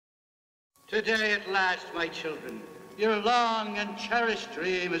Today at last, my children, your long and cherished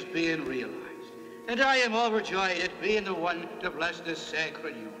dream is being realized. And I am overjoyed at being the one to bless this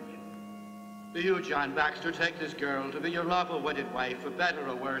sacred union. Do you, John Baxter, take this girl to be your lawful wedded wife, for better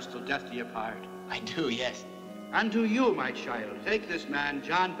or worse, till death do you part? I do, yes. And do you, my child, take this man,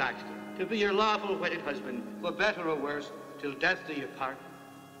 John Baxter, to be your lawful wedded husband, for better or worse, till death do you part?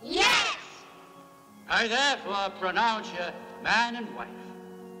 Yes! I therefore pronounce you man and wife.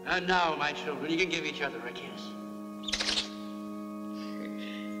 And now, my children, you can give each other a kiss.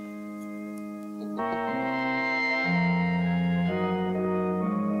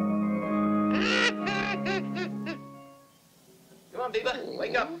 Come on, Biba,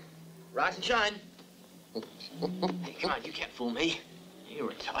 wake up. Rise and shine. Hey, come on, you can't fool me. You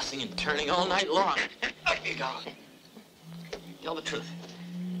were tossing and turning all night long. Up you go. Tell the truth.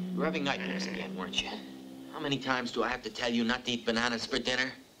 You were having nightmares again, weren't you? How many times do I have to tell you not to eat bananas for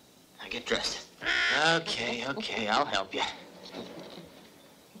dinner? Now get dressed. Okay, I'll help you.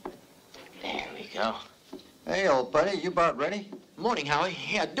 There we go. Hey, old buddy, you about ready? Morning, Howie.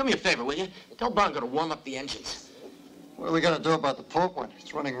 Yeah, do me a favor, will you? Tell Bongo to warm up the engines. What are we gonna do about the pork one?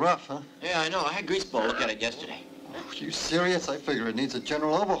 It's running rough, huh? Yeah, I know. I had Greaseball look at it yesterday. Oh, you serious? I figure it needs a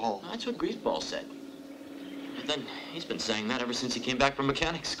general overhaul. That's what Greaseball said. But then he's been saying that ever since he came back from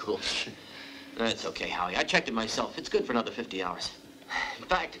mechanic school. That's okay, Howie. I checked it myself. It's good for another 50 hours. In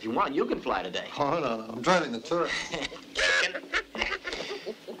fact, if you want, you can fly today. Oh, no. I'm driving the tourist.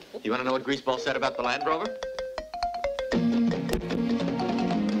 You want to know what Greaseball said about the Land Rover?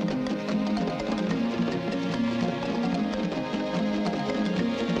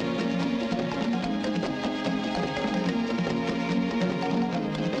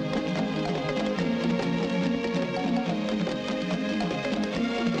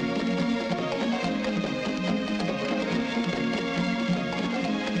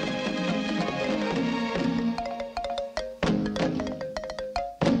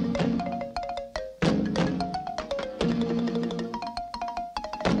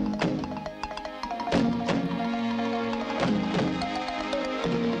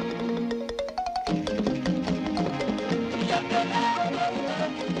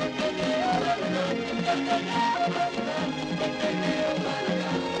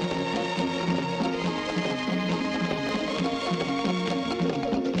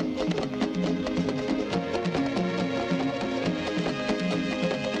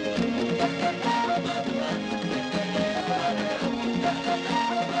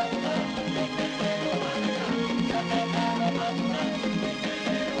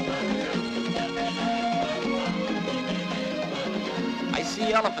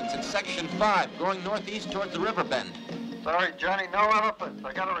 Elephants in section 5, going northeast towards the river bend. Sorry, Johnny, no elephants.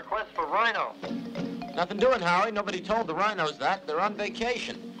 I got a request for rhino. Nothing doing, Howie. Nobody told the rhinos that. They're on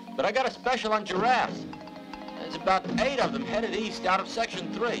vacation. But I got a special on giraffes. There's about 8 of them headed east out of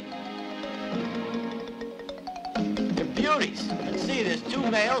section 3. They're beauties. Let's see, there's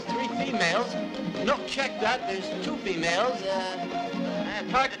 2 males, 3 females. No, check that. There's 2 females.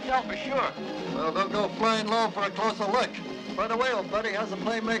 It's hard to tell for sure. Well, they'll go flying low for a closer look. By the way, old buddy, how's the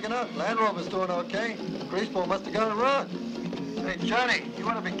plane making up? Land Rover's doing okay. Greaseball must have got it wrong. Hey, Johnny, you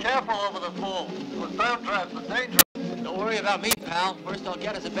want to be careful over the fall. Those downdrafts are dangerous. Don't worry about me, pal. First I'll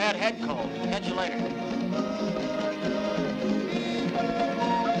get is a bad head cold. Catch you later.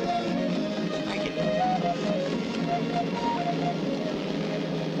 Thank you.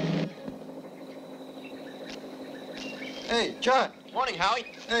 Hey, John. Morning, Howie.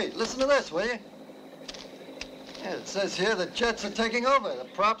 Hey, listen to this, will you? Yeah, it says here the jets are taking over. The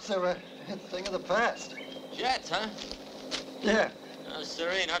props are a thing of the past. Jets, huh? Yeah. No,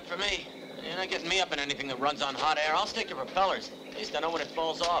 sirree, not for me. You're not getting me up in anything that runs on hot air. I'll stick to propellers. At least I know when it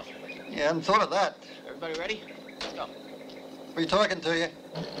falls off. Yeah, I hadn't thought of that. Everybody ready? Let's go. We're talking to you.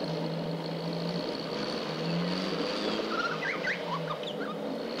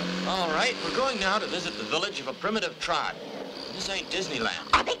 All right, we're going now to visit the village of a primitive tribe. This ain't Disneyland.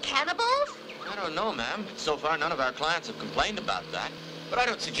 Are they cannibals? I don't know, ma'am. So far, none of our clients have complained about that. But I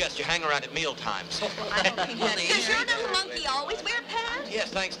don't suggest you hang around at meal times. I don't think that Does your little monkey always wear pants?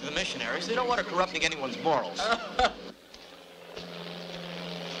 Yes, thanks to the missionaries. They don't want her corrupting anyone's morals. How's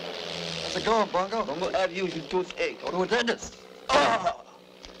it going, Bongo? Bongo have usual toothache. Go to a dentist. Oh!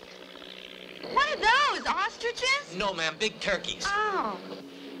 What are those, ostriches? No, ma'am, big turkeys. Oh.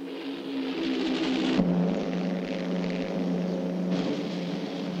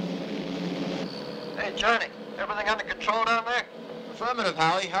 Hey, Johnny, everything under control down there? Affirmative,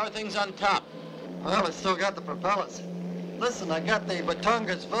 Howie. How are things on top? Well, it's still got the propellers. Listen, I got the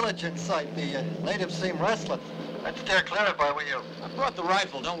Batungas village in sight. The natives seem restless. I'd steer clear if I were you. I brought the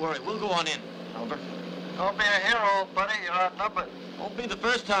rifle. Don't worry. We'll go on in. Over. Don't be a hero, buddy. You're outnumbered. Won't be the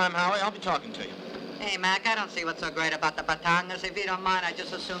first time, Howie. I'll be talking to you. Hey, Mac, I don't see what's so great about the batangas. If you don't mind, I'd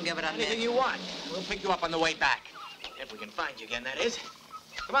just as soon give it a Anything miss. you want. We'll pick you up on the way back. If we can find you again, that is.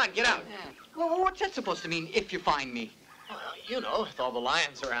 Come on, get out. Yeah. Well, what's that supposed to mean, if you find me? Well, you know, with all the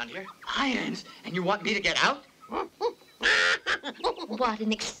lions around here. Lions? And you want me to get out? What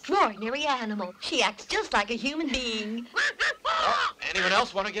an extraordinary animal. She acts just like a human being. Oh, anyone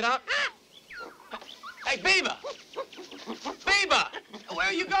else want to get out? Hey, Beaver! Beaver! Where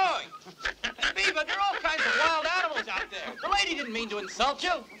are you going? Hey, Beaver, there are all kinds of wild animals out there. The lady didn't mean to insult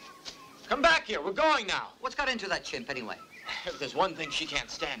you. Come back here. We're going now. What's got into that chimp, anyway? If there's one thing she can't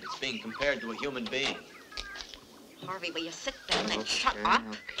stand, it's being compared to a human being. Harvey, will you sit down and shut up?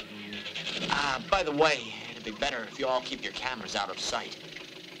 By the way, it'd be better if you all keep your cameras out of sight.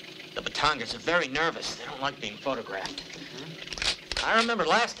 The Batangas are very nervous. They don't like being photographed. I remember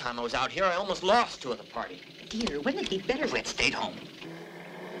last time I was out here, I almost lost two at the party. Dear, wouldn't it be better if we'd stayed home?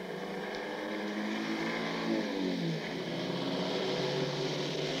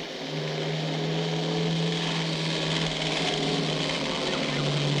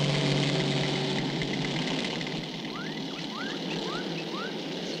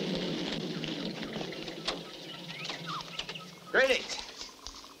 Greetings.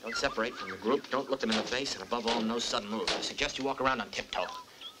 Don't separate from the group. Don't look them in the face, and above all, no sudden moves. I suggest you walk around on tiptoe.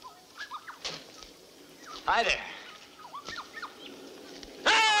 Hi there.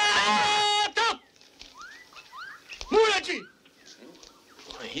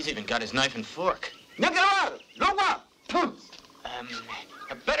 He's even got his knife and fork.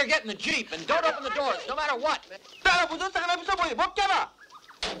 Better get in the Jeep and don't open the doors, no matter what.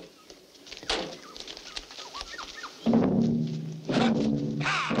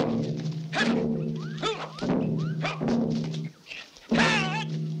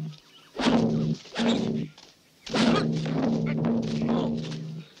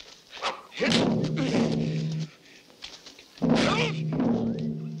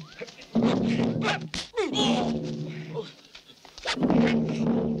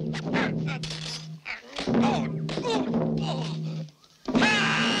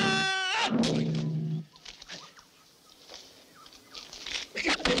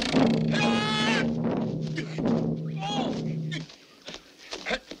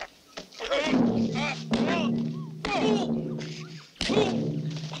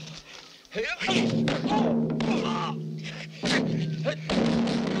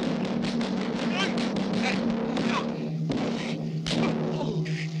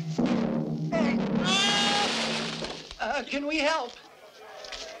 Can we help?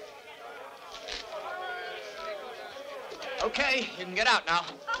 Okay, you can get out now.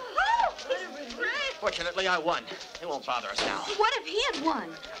 Oh, this is great. Fortunately, I won. They won't bother us now. What if he had won?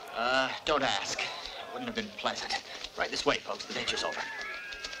 Don't ask. It wouldn't have been pleasant. Right this way, folks. The danger's over.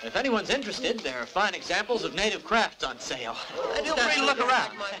 If anyone's interested, there are fine examples of native crafts on sale. Feel free to look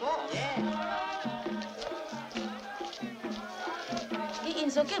around.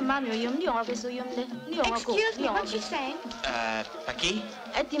 Excuse me, what's she saying? Paki?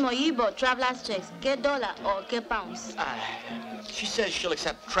 Traveler's checks, $1 or £1. She says she'll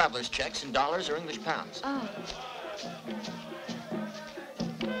accept traveler's checks in dollars or English pounds. Oh.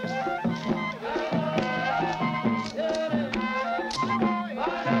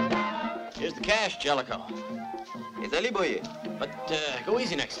 Here's the cash, Jellicoe. But go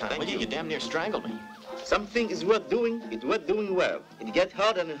easy next time, will you? You damn near strangled me. Something is worth doing, it's worth doing well. It gets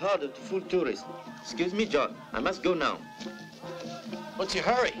harder and harder to fool tourists. Excuse me, John, I must go now. What's your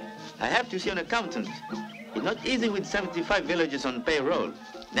hurry? I have to see an accountant. It's not easy with 75 villagers on payroll.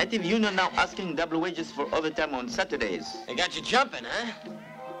 Native union now asking double wages for overtime on Saturdays. They got you jumping, huh?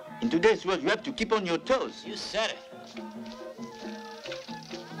 In today's world, you have to keep on your toes. You said it.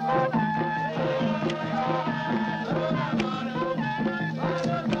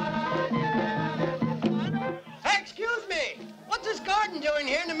 Excuse me! What's this garden doing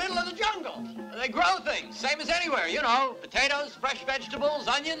here in the middle of the jungle? They grow things, same as anywhere, you know. Potatoes, fresh vegetables,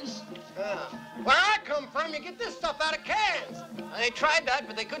 onions. Where I come from, you get this stuff out of cans. They tried that,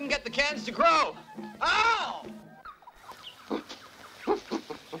 but they couldn't get the cans to grow. Oh!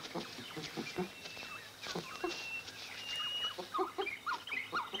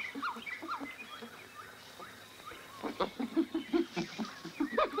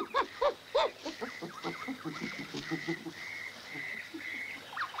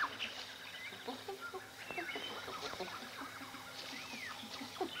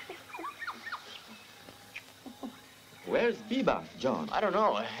 Where's Biba, John? I don't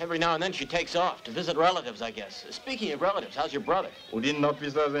know. Every now and then she takes off to visit relatives, I guess. Speaking of relatives, how's your brother? Who did not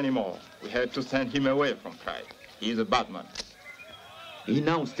with us anymore. We had to send him away from Kai. He's a bad man. He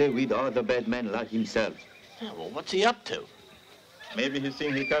now stays with other bad men like himself. Yeah, well, what's he up to? Maybe he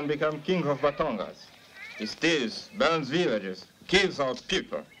thinks he can become king of Batongas. He steals, burns villages, kills our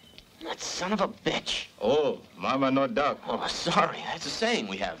people. That son of a bitch. Oh, Mama, not that. Oh, sorry. That's a saying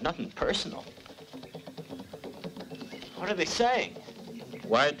we have. Nothing personal. What are they saying?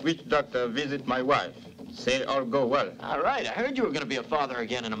 White witch doctor visit my wife. Say all go well. All right. I heard you were going to be a father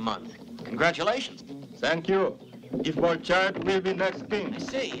again in a month. Congratulations. Thank you. If boy child will be next king. I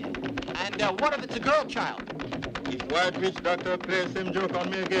see. And what if it's a girl child? If white witch doctor plays same joke on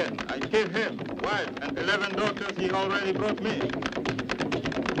me again, I kill him, wife, and 11 daughters he already brought me.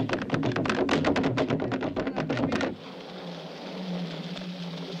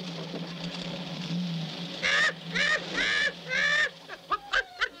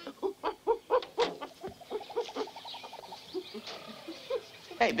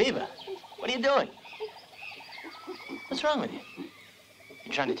 Hey, Biba, what are you doing? What's wrong with you?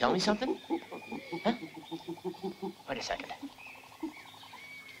 You trying to tell me something? Huh? Wait a second.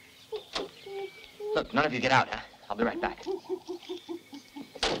 Look, none of you get out, huh? I'll be right back.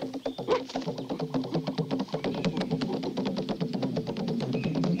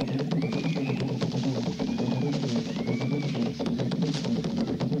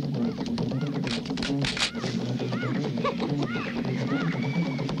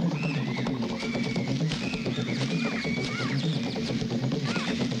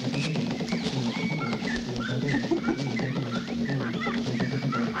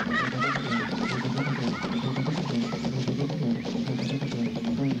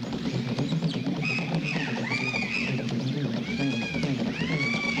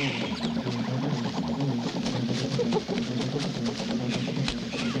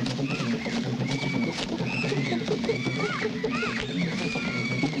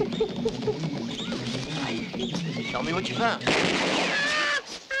 Tell me what you found.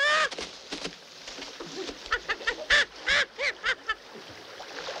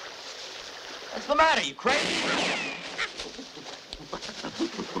 What's the matter? You crazy?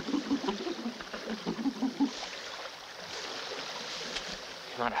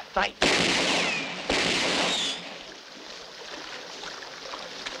 Not a fight.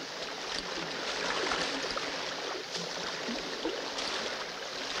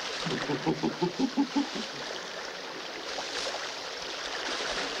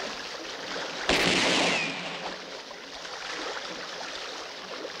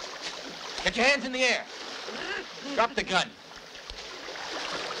 Get your hands in the air. Drop the gun.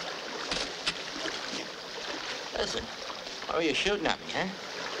 Listen, why were you shooting at me, huh?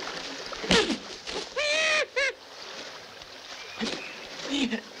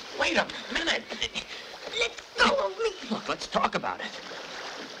 Wait a minute. Let go of me. Look, let's talk about it.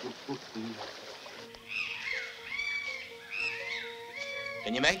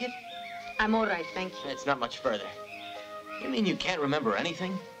 Can you make it? I'm all right, thank you. It's not much further. You mean you can't remember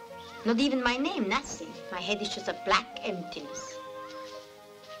anything? Not even my name, nothing. My head is just a black emptiness.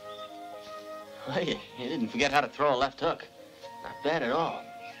 Well, you didn't forget how to throw a left hook. Not bad at all.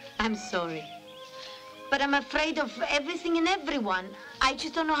 I'm sorry. But I'm afraid of everything and everyone. I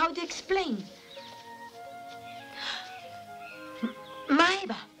just don't know how to explain.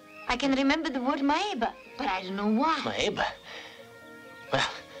 Maeba. I can remember the word Maeba, but I don't know why. Maeba? Well,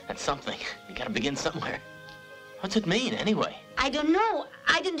 that's something. You gotta begin somewhere. What's it mean, anyway? I don't know.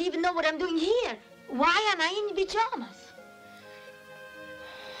 I don't even know what I'm doing here. Why am I in pajamas?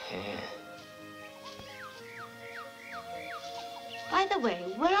 Yeah. By the way,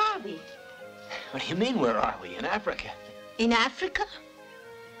 where are we? What do you mean, where are we? In Africa? In Africa?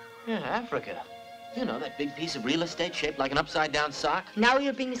 Yeah, Africa. You know, that big piece of real estate shaped like an upside-down sock? Now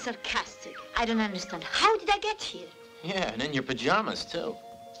you're being sarcastic. I don't understand. How did I get here? Yeah, and in your pajamas, too.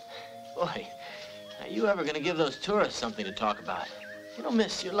 Boy, are you ever gonna give those tourists something to talk about? You know,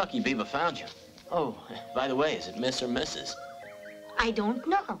 miss, you're lucky Biba found you. Oh, by the way, is it Miss or Mrs.? I don't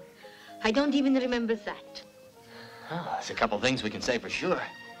know. I don't even remember that. Well, there's a couple things we can say for sure.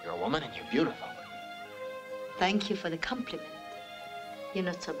 You're a woman and you're beautiful. Thank you for the compliment. You're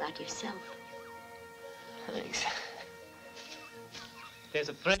not so bad yourself. Thanks. There's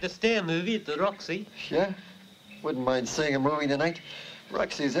a Fred Astaire movie at the Roxy. Yeah? Wouldn't mind seeing a movie tonight.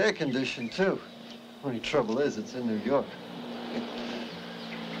 Roxy's air-conditioned, too. Only trouble is, it's in New York.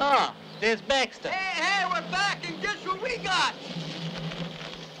 Oh, there's Baxter. Hey, we're back, and guess what we got?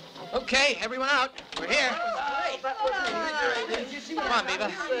 Okay, everyone out. We're here. Come on,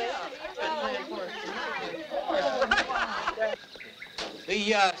 Biba.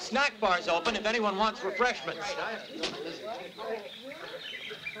 The snack bar's open if anyone wants refreshments.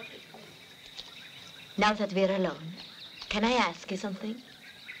 Now that we're alone, can I ask you something?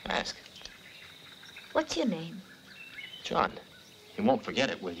 Ask. What's your name? John, you won't forget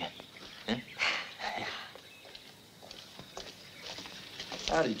it, will you? Huh?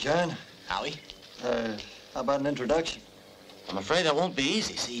 Howdy, John. Howie? How about an introduction? I'm afraid that won't be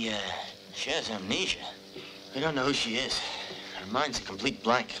easy. See, she has amnesia. We don't know who she is. Her mind's a complete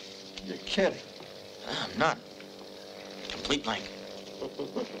blank. You're kidding. I'm not. Complete blank.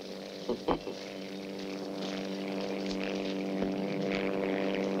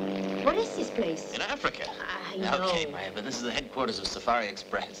 What is this place? In Africa. I know. Okay, Maya, but this is the headquarters of Safari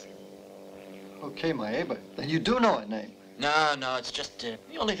Express. Okay, Maeba. Then you do know her name. No, it's just the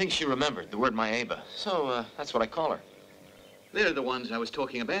only thing she remembered, the word Maeba. So, that's what I call her. They're the ones I was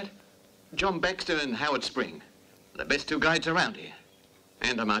talking about. John Baxter and Howard Spring. The best two guides around here.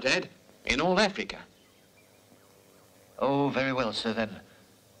 And I might add, in all Africa. Oh, very well, sir, then.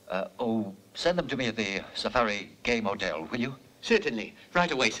 Send them to me at the Safari Game Hotel, will you? Certainly.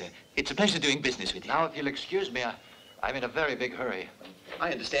 Right away, sir. It's a pleasure doing business with you. Now, if you'll excuse me, I'm in a very big hurry.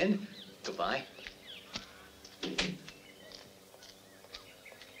 I understand. Goodbye.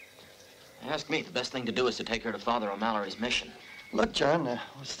 Ask me. The best thing to do is to take her to Father O'Mallory's mission. Look, John, I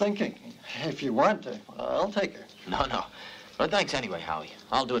was thinking, if you want to, I'll take her. No. But thanks anyway, Howie.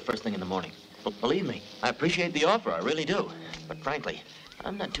 I'll do it first thing in the morning. But believe me, I appreciate the offer. I really do. But frankly,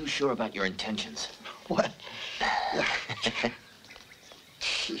 I'm not too sure about your intentions. What?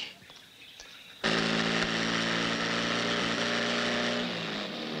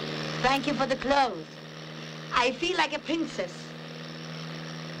 Thank you for the clothes. I feel like a princess.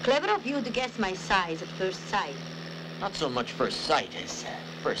 Clever of you to guess my size at first sight. Not so much first sight as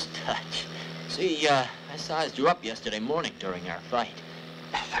first touch. See, I sized you up yesterday morning during our fight.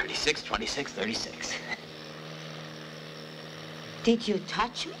 36, 26, 36. Did you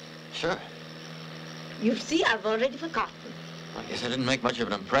touch me? Sure. You see, I've already forgotten. I guess I didn't make much of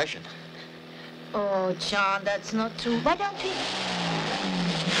an impression. Oh, John, that's not true. Why don't we...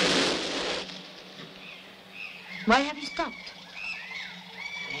 Why have you stopped?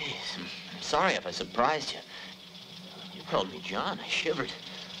 Please, I'm sorry if I surprised you. You called me John. I shivered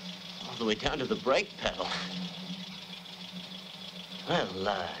all the way down to the brake pedal.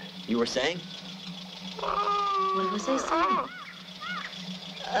 Well, you were saying? What was I saying?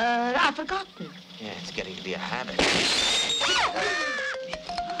 I've forgotten. Yeah, it's getting to be a habit.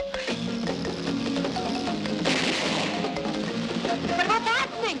 But what's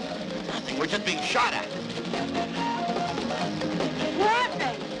happening? Nothing. We're just being shot at. Who are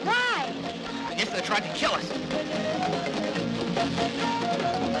they? Why? I guess they tried to kill us.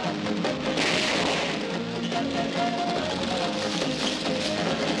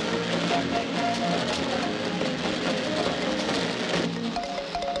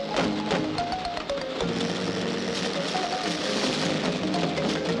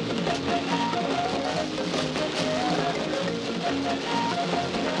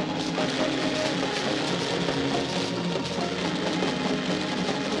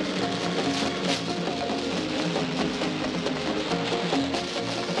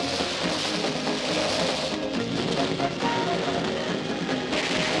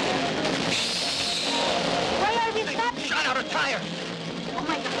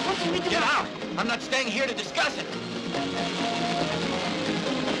 Get out! I'm not staying here to discuss it.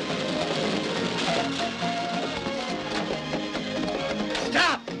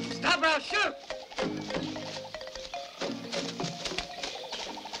 Stop! Stop or I'll shoot!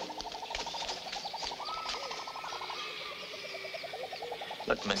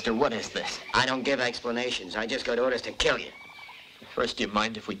 Look, mister, what is this? I don't give explanations. I just got orders to kill you. First, do you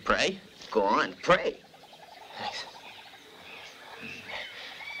mind if we pray? Go on, pray. Thanks.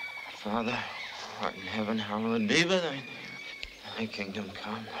 Father, art in heaven, hallowed be thy name. Thy kingdom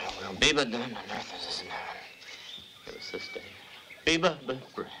come, thy will be but done on earth as it is in heaven. Give us this day. Be but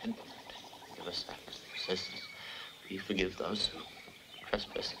bread. Give us our trespasses. We forgive those who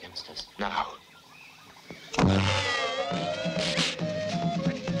trespass against us. Now.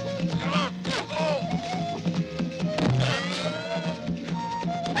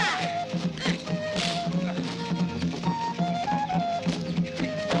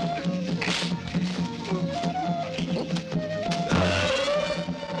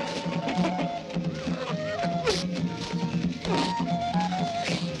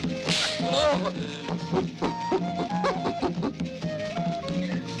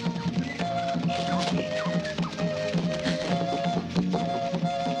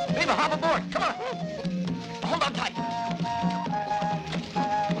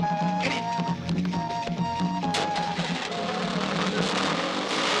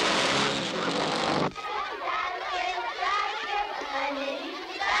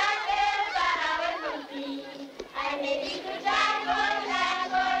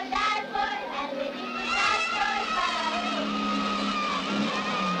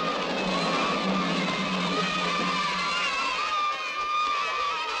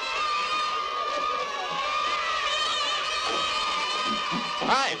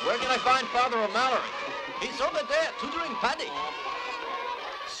 I find Father O'Mallory? He's over there, tutoring Paddy.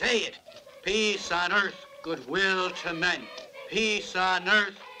 Say it. Peace on earth, goodwill to men. Peace on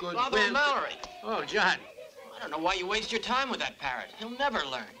earth, goodwill Father O'Mallory. Oh, John. I don't know why you waste your time with that parrot. He'll never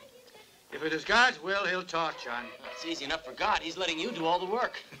learn. If it is God's will, he'll talk, John. It's easy enough for God. He's letting you do all the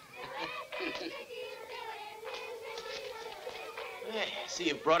work. Hey, I see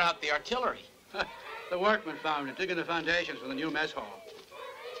you've brought out the artillery. The workmen found it, digging the foundations for the new mess hall.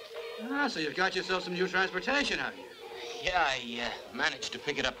 Ah, so you've got yourself some new transportation, have you? Yeah, I managed to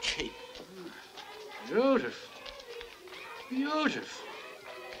pick it up cheap. Beautiful. Beautiful.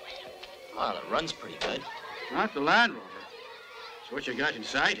 Well, it runs pretty good. Not the Land Rover. It's what you got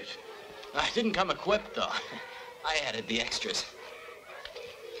inside it. I didn't come equipped, though. I added the extras.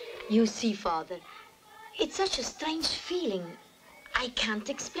 You see, Father, it's such a strange feeling. I can't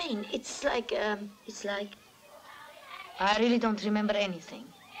explain. It's like, I really don't remember anything.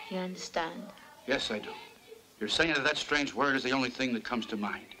 You understand? Yes, I do. You're saying that strange word is the only thing that comes to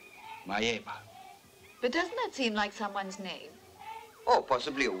mind. Maeba. But doesn't that seem like someone's name? Oh,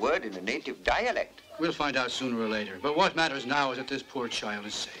 possibly a word in a native dialect. We'll find out sooner or later. But what matters now is that this poor child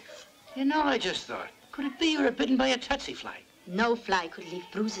is safe. You know, I just thought, could it be you were bitten by a tsetse fly? No fly could leave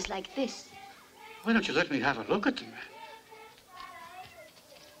bruises like this. Why don't you let me have a look at them?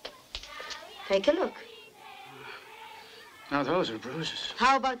 Take a look. Now, those are bruises.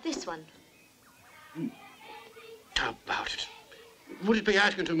 How about this one? How about it? Would it be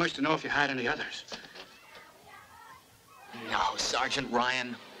asking too much to know if you had any others? No, Sergeant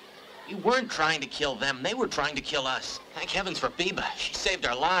Ryan. We weren't trying to kill them. They were trying to kill us. Thank heavens for Biba. She saved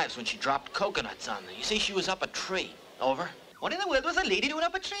our lives when she dropped coconuts on them. You see, she was up a tree. Over. What in the world was a lady doing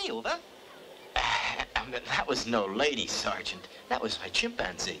up a tree? Over. That was no lady, Sergeant. That was my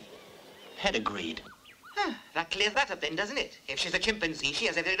chimpanzee. Head agreed. That clears that up then, doesn't it? If she's a chimpanzee, she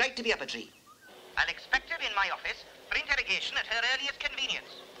has every right to be up a tree. I'll expect her in my office for interrogation at her earliest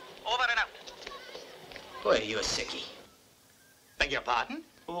convenience. Over and out. Boy, are you a sickie. Beg your pardon?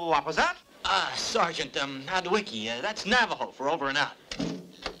 What was that? Sergeant, Adwiki, that's Navajo for over and out.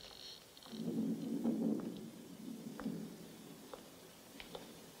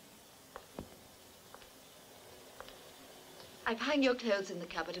 I've hung your clothes in the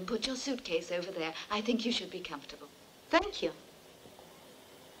cupboard and put your suitcase over there. I think you should be comfortable. Thank you.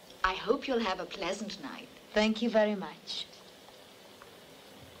 I hope you'll have a pleasant night. Thank you very much.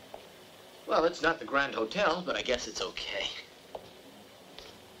 Well, it's not the Grand Hotel, but I guess it's okay.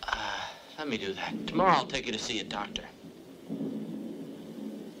 Let me do that. Tomorrow I'll take you to see a doctor.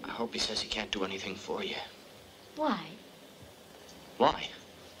 I hope he says he can't do anything for you. Why? Why?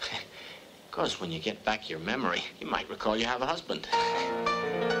 Because when you get back your memory, you might recall you have a husband.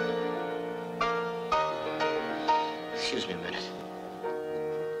 Excuse me a minute.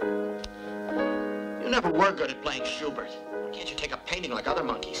 You never were good at playing Schubert. Why can't you take a painting like other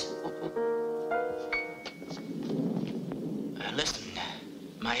monkeys? Listen,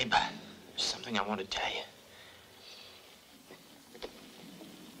 Maeba, there's something I want to tell you.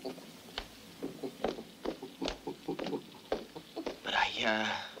 But I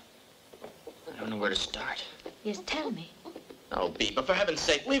don't know where to start. Yes, tell me. Oh, Biba, for heaven's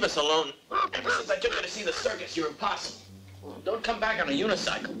sake, leave us alone. Ever since I took you to see the circus, you're impossible. Don't come back on a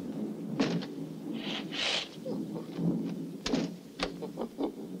unicycle.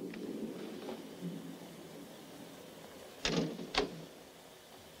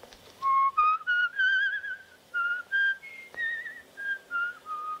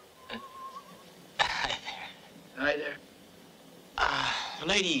 Hi there. The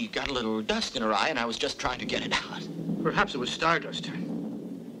lady got a little dust in her eye, and I was just trying to get it out. Perhaps it was stardust.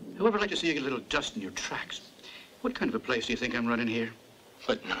 Whoever like to see you get a little dust in your tracks? What kind of a place do you think I'm running here?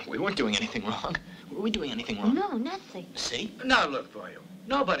 But no, we weren't doing anything wrong. Were we doing anything wrong? No, nothing. See? Now look, boy.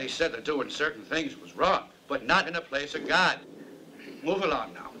 Nobody said that doing certain things was wrong, but not in a place of God. Move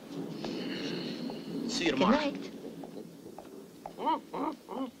along now. See you tomorrow. Good night.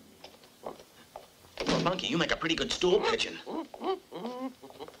 Well, Monkey, you make a pretty good stool pigeon. Good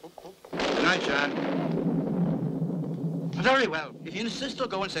night, John. Very well. If you insist, I'll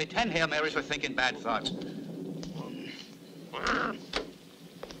go and say 10 Hail Marys for thinking bad thoughts. The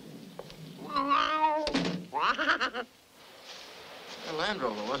Land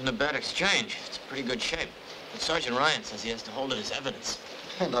Rover wasn't a bad exchange. It's in pretty good shape. But Sergeant Ryan says he has to hold it as evidence.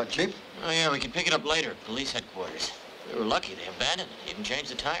 Not cheap. Oh, yeah, we can pick it up later at police headquarters. We were lucky they abandoned it, even changed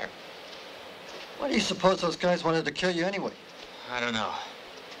the tire. Why do you suppose those guys wanted to kill you anyway? I don't know.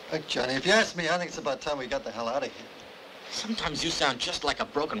 Look, Johnny, if you ask me, I think it's about time we got the hell out of here. Sometimes you sound just like a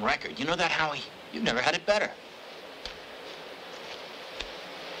broken record. You know that, Howie? You've never had it better.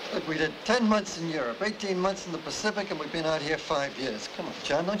 Look, we did 10 months in Europe, 18 months in the Pacific, and we've been out here 5 years. Come on,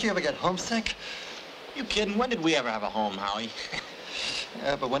 John, don't you ever get homesick? You kidding? When did we ever have a home, Howie?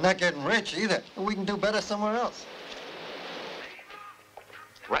 Yeah, but we're not getting rich either. We can do better somewhere else.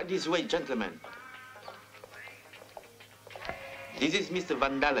 Right this way, gentlemen. This is Mr.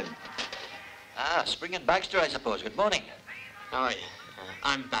 Van Dalen. Ah, Spring and Baxter, I suppose. Good morning. How are you?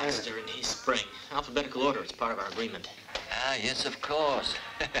 I'm Baxter, and he's Spring. Alphabetical order. It's part of our agreement. Ah, yes, of course.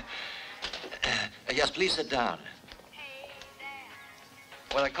 Yes, please sit down.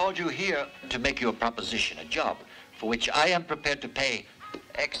 Well, I called you here to make you a proposition, a job, for which I am prepared to pay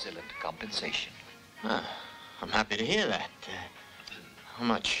excellent compensation. I'm happy to hear that. How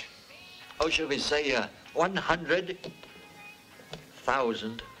much? Oh, shall we say $100,000?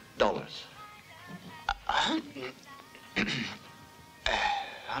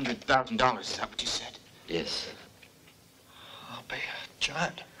 $100,000, is that what you said? Yes. I'll pay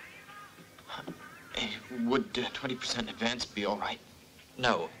John. Would 20% advance be all right?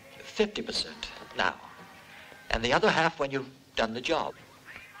 No, 50% now. And the other half when you've done the job.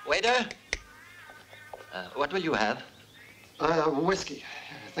 Waiter, what will you have? Whiskey.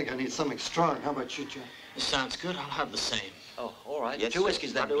 I think I need something strong. How about you, John? Sounds good. I'll have the same. Oh, all right. Yes, 2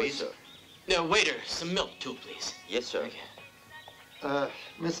 whiskeys then, please. Sir. No, waiter, some milk too, please. Yes, sir.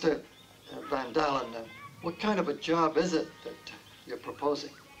 Mr. Van Dalen, what kind of a job is it that you're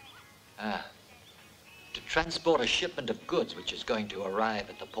proposing? To transport a shipment of goods which is going to arrive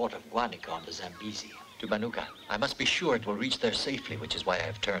at the port of Guanica on the Zambezi to Banuka. I must be sure it will reach there safely, which is why I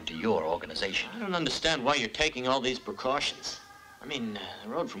have turned to your organization. I don't understand why you're taking all these precautions. I mean, the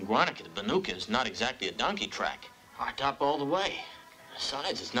road from Guanica to Banuka is not exactly a donkey track. Hard top all the way.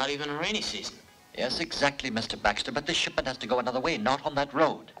 Besides, it's not even a rainy season. Yes, exactly, Mr. Baxter, but this shipment has to go another way, not on that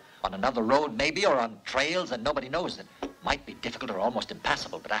road. On another road, maybe, or on trails that nobody knows that might be difficult or almost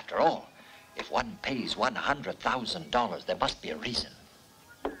impassable, but after all, if one pays $100,000, there must be a reason.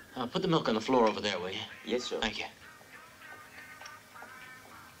 Put the milk on the floor over there, will you? Yes, sir. Thank you.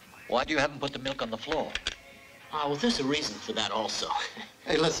 Why do you haven't put the milk on the floor? Well, there's a reason for that also.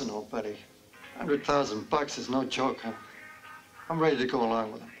 Hey, listen, old buddy. $100,000 is no joke, huh? I'm ready to go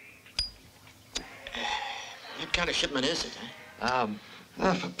along with him. What kind of shipment is it, huh?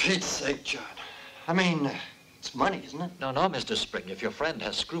 For Pete's sake, John. I mean, it's money, isn't it? No, Mr. Spring. If your friend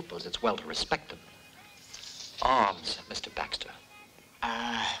has scruples, it's well to respect them. Arms, Mr. Baxter.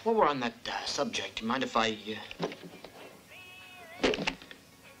 While we're on that subject, do you mind if I,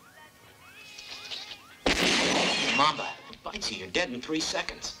 Mamba, it bites you. You're dead in 3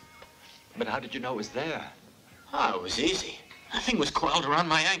 seconds. But how did you know it was there? Oh, it was easy. That thing was coiled around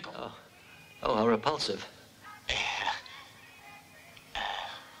my ankle. Oh, how repulsive.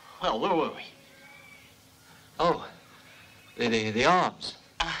 Well, where were we? Oh, the arms.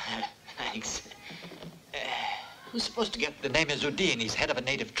 Thanks. Who's supposed to get... The name is Udin. He's head of a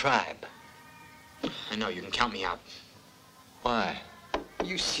native tribe. I know. You can count me out. Why? Are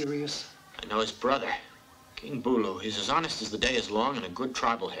you serious? I know his brother, King Bulu. He's as honest as the day is long and a good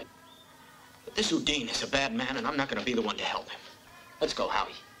tribal head. But this Udin is a bad man, and I'm not going to be the one to help him. Let's go,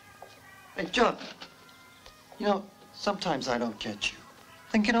 Howie. Hey, John. You know, sometimes I don't get you.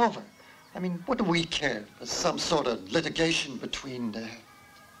 Think it over. I mean, what do we care? There's some sort of litigation between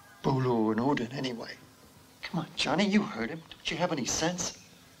Bulu and Udin anyway. Come on, Johnny, you heard him. Don't you have any sense?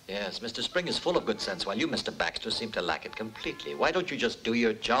 Yes, Mr. Spring is full of good sense, while you, Mr. Baxter, seem to lack it completely. Why don't you just do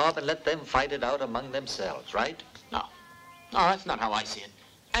your job and let them fight it out among themselves, right? No, that's not how I see it.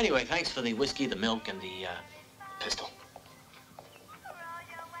 Anyway, thanks for the whiskey, the milk, and the pistol.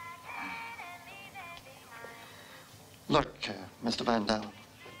 Look, Mr. Van Dalen.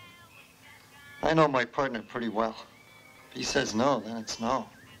 I know my partner pretty well. If he says no, then it's no.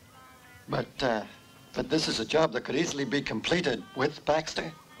 But this is a job that could easily be completed with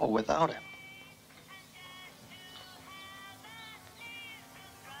Baxter or without him.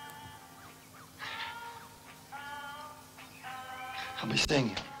 I'll be seeing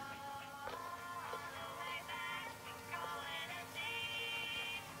you.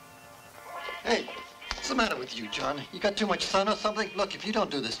 Hey, what's the matter with you, John? You got too much sun or something? Look, if you don't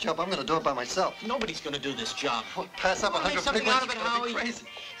do this job, I'm going to do it by myself. Nobody's going to do this job. What, pass up 100 something big out ones? of it, You're gonna be Howie. crazy.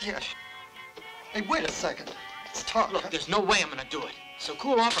 Yeah. Hey, wait a second. Let's talk. Look, there's no way I'm going to do it. So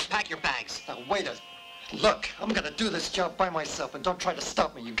cool off or pack your bags. Now, wait a... Look, I'm going to do this job by myself, and don't try to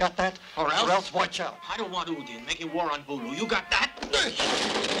stop me. You got that? Or else watch out. I don't want Udin making war on Bulu. You got that?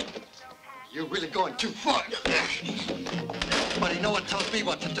 You're really going too far. Buddy, no one tells me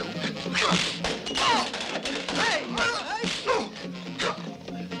what to do. Hey!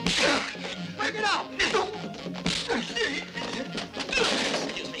 Break it out!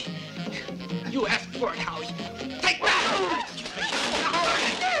 Excuse me. You asked for it, Howie. Take that! How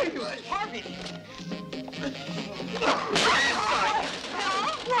dare you, Harvey!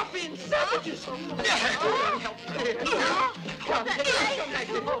 Ruffian savages!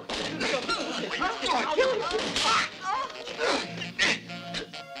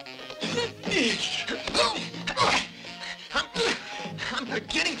 I'm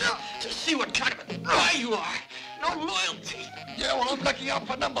beginning to see what kind of a guy you are. No loyalty. Yeah, well, I'm looking out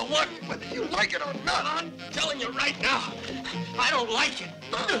for number one, whether you like it or not. I'm telling you right now, I don't like it.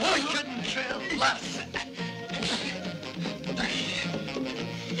 I couldn't care less.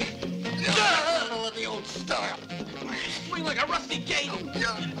 Middle of the old style. Swing like a rusty gate.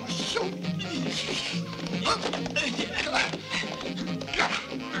 Shoot.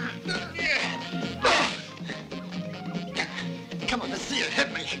 Come on, let's see you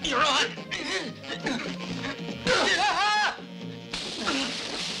hit me. You're on.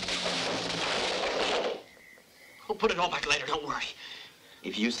 We'll put it all back later, don't worry.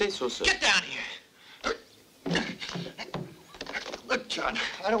 If you say so, sir. Get down here. Look, John,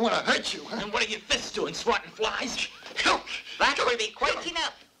 I don't want to hurt you. And what are your fists doing, swatting flies? That will be quite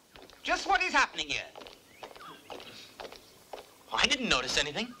enough. Just what is happening here? I didn't notice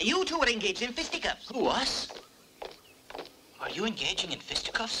anything. You two are engaged in fisticuffs. Who, us? Are you engaging in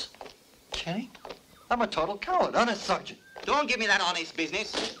fisticuffs? Kenny? I'm a total coward, honest, Sergeant. Don't give me that honest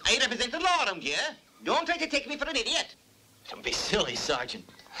business. I represent the law around here. Don't try to take me for an idiot. Don't be silly, Sergeant.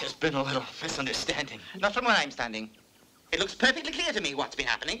 There's been a little misunderstanding. Not from where I'm standing. It looks perfectly clear to me what's been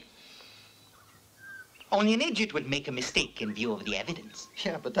happening. Only an idiot would make a mistake in view of the evidence.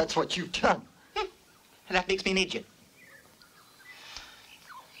 Yeah, but that's what you've done. That makes me an idiot.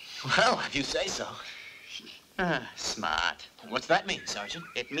 Well, if you say so. Smart. What's that mean, Sergeant?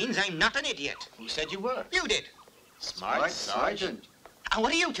 It means I'm not an idiot. Who said you were? You did. Smart Sergeant. And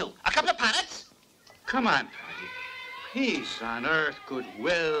what are you two? A couple of parrots? Come on, Paddy. Peace on earth,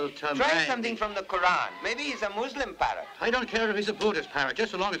 goodwill to Try man. something from the Quran. Maybe he's a Muslim parrot. I don't care if he's a Buddhist parrot,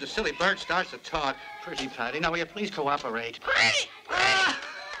 just so long as the silly bird starts to talk. Pretty, Paddy. Now, will you please cooperate? Pretty!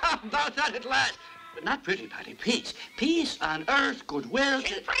 How about that at last? But not pretty, Paddy. Peace. Peace on earth, goodwill to...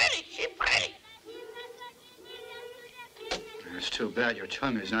 She's pretty! She's pretty! It's too bad your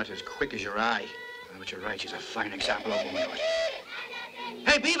tongue is not as quick as your eye. But you're right, she's a fine example of womanhood.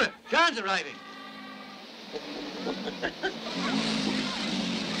 Hey, Beaver, John's arriving.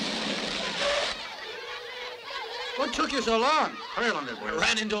 What took you so long? Hurry along there, boy. I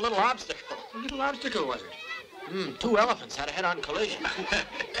ran into a little obstacle. What little obstacle was it? 2 elephants had a head-on collision.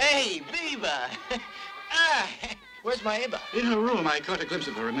 Hey, Beaver! Where's my Eva? In her room. I caught a glimpse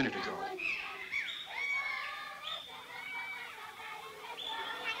of her a minute ago.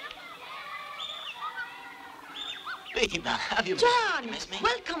 Beaver, have you John, missed me?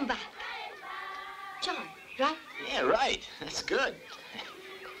 welcome back. John, right? Yeah, right. That's good.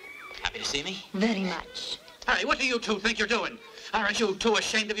 Happy to see me? Very much. Hey, what do you two think you're doing? Aren't you two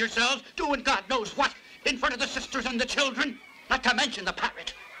ashamed of yourselves? Doing God knows what in front of the sisters and the children? Not to mention the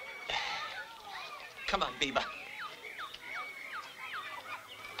parrot. Come on, Beaver.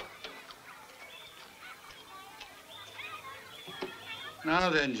 Now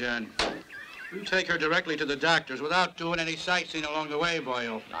then, John. You take her directly to the doctor's without doing any sightseeing along the way,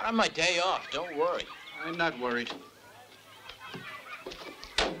 boyo. Not on my day off. Don't worry. I'm not worried.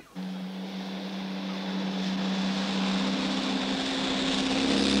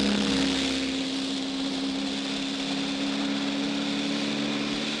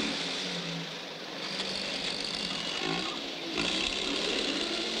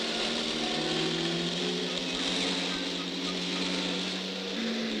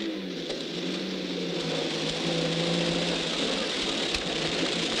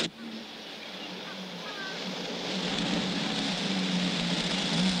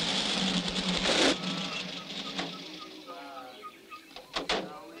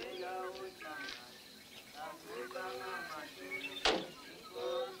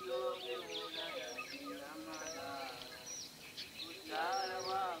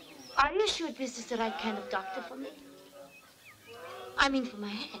 Are you sure this is the right kind of doctor for me? I mean, for my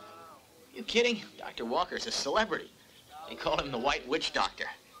head. You kidding? Dr. Walker's a celebrity. They call him the White Witch Doctor.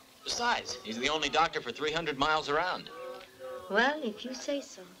 Besides, he's the only doctor for 300 miles around. Well, if you say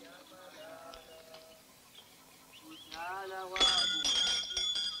so.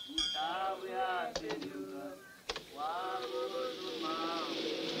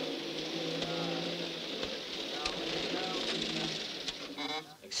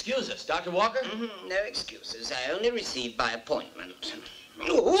 Excuse us, Dr. Walker? No excuses. I only received by appointment.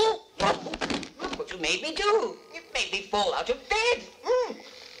 Oh! What you made me do? You made me fall out of bed.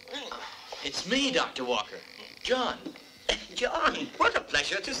 It's me, Dr. Walker. John. John, what a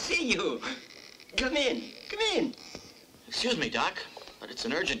pleasure to see you. Come in, come in. Excuse me, Doc, but it's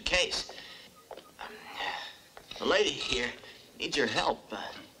an urgent case. The lady here needs your help.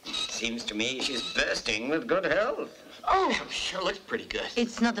 Seems to me she's bursting with good health. Oh, sure looks pretty good.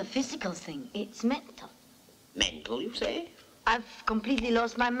 it's not a physical thing, it's mental. Mental, you say? I've completely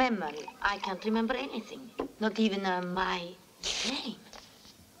lost my memory. I can't remember anything, not even my name.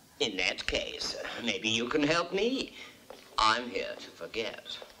 In that case, maybe you can help me. I'm here to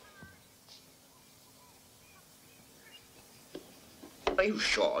forget. Are you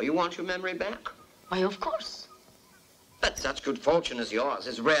sure you want your memory back? Why, of course. But such good fortune as yours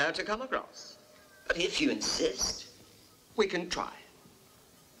is rare to come across. But if you insist, we can try.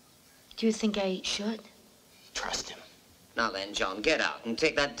 Do you think I should? Trust him. Now then, John, get out and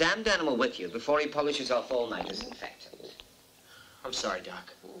take that damned animal with you before he polishes off all my disinfectant. I'm sorry,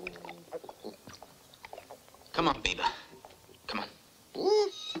 Doc. Come on, Biba. Come on.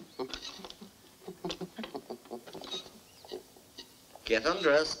 Get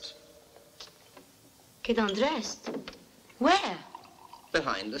undressed. Get undressed? Where?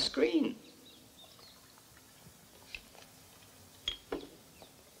 Behind the screen.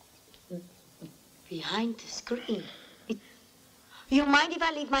 Behind the screen. You mind if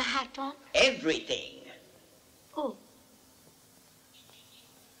I leave my hat on? Everything. Oh.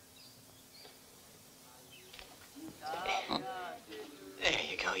 There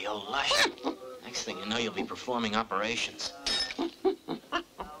you go, you old lush. Next thing you know, you'll be performing operations.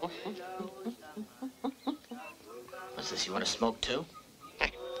 What's this, you want to smoke too?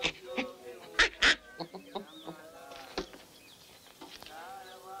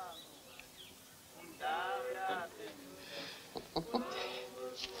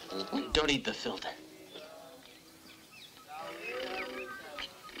 Don't eat the filter.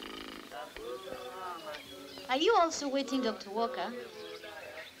 Are you also waiting, Dr. Walker?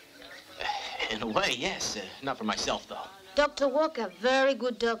 In a way, yes. Not for myself, though. Dr. Walker, very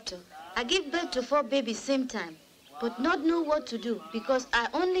good doctor. I give birth to 4 babies same time, but not know what to do because I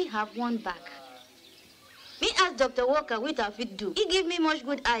only have one back. Me ask Dr. Walker what I fit do. He give me much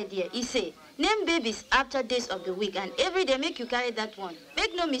good idea. He say, name babies after days of the week and every day make you carry that one.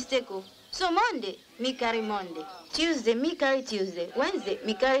 Make no mistake, oh. So Monday, me carry Monday. Tuesday, me carry Tuesday. Wednesday,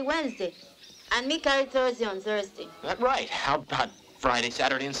 me carry Wednesday. And me carry Thursday on Thursday. That's right. How about Friday,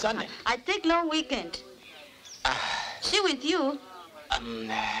 Saturday, and Sunday? I take long weekend. She with you?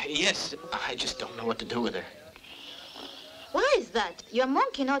 Yes. I just don't know what to do with her. Why is that? Your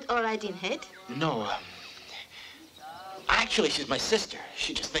monkey not all right in head? No, actually, she's my sister.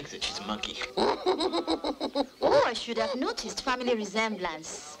 She just thinks that she's a monkey. Oh, I should have noticed family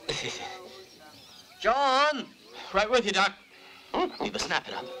resemblance. John! Right with you, Doc. Leave a snap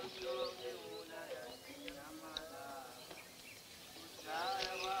it up.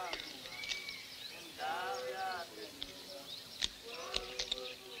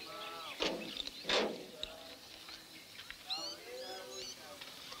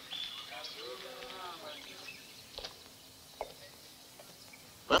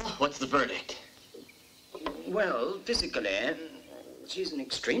 Well, what's the verdict? Well, physically, she's an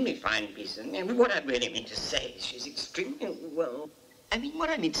extremely fine piece. And what I really mean to say is she's extremely, well... I mean, what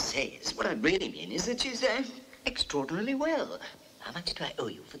I mean to say is, what I really mean is that she's extraordinarily well. How much do I owe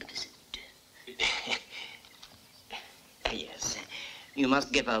you for the visit? Yes. You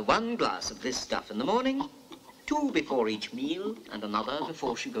must give her 1 glass of this stuff in the morning, 2 before each meal, and another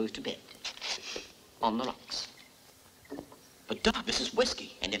before she goes to bed. On the rocks. But, Doc, this is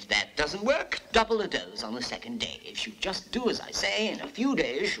whiskey. And if that doesn't work, double the dose on the 2nd day. If you just do as I say, in a few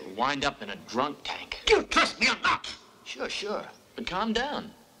days, you'll wind up in a drunk tank. Do you trust me or not? Sure. But calm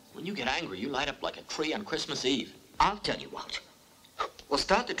down. When you get angry, you light up like a tree on Christmas Eve. I'll tell you what. We'll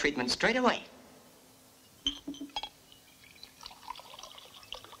start the treatment straight away.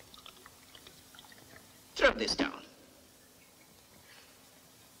 Throw this down.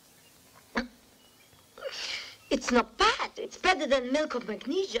 It's not bad. It's better than milk of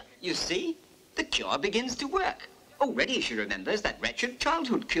magnesia. You see? The cure begins to work. Already she remembers that wretched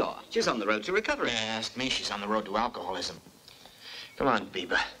childhood cure. She's on the road to recovery. Ask me, she's on the road to alcoholism. Come on,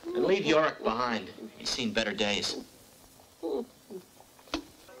 Biba. And leave Yorick behind. He's seen better days.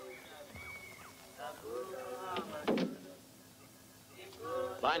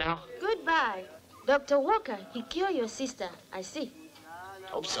 Bye now. Goodbye. Dr. Walker, he cured your sister. I see.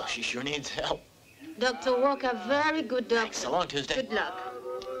 Hope so. She sure needs help. Dr. Walker, very good doctor. Thanks. So long, Tuesday. Good luck.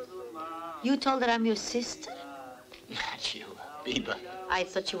 You told her I'm your sister? Not you, Biba. I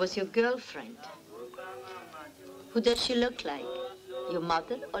thought she was your girlfriend. Who does she look like? Your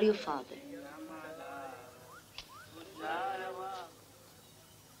mother or your father?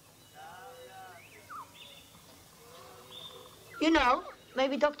 You know,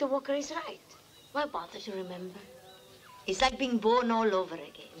 maybe Dr. Walker is right. Why bother to remember? It's like being born all over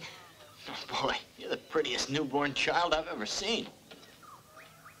again. Oh, boy, you're the prettiest newborn child I've ever seen.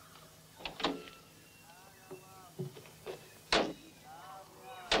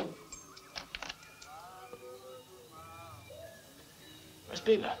 Where's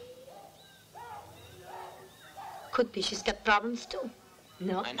Biba? Could be she's got problems too.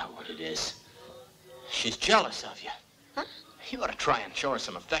 No? I know what it is. She's jealous of you. Huh? You ought to try and show her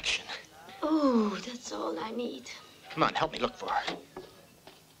some affection. Oh, that's all I need. Come on, help me look for her.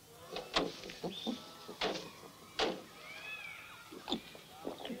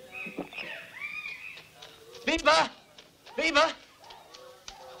 Biba! Biba!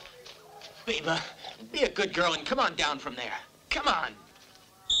 Biba, be a good girl and come on down from there. Come on.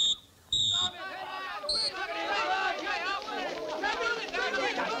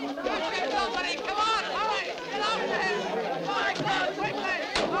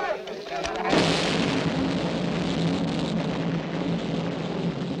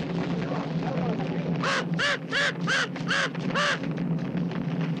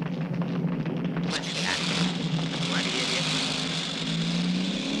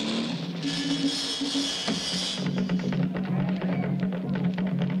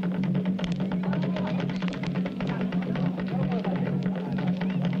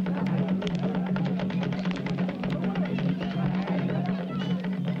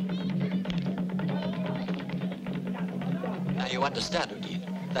 You understand,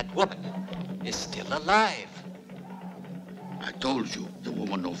 Udine? That woman is still alive. I told you, the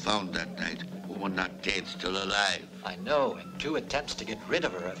woman who found that night, woman not dead, still alive. I know, and 2 attempts to get rid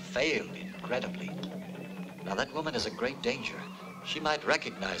of her have failed incredibly. Now that woman is a great danger. She might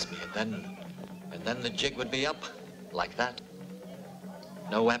recognize me, and then the jig would be up, like that.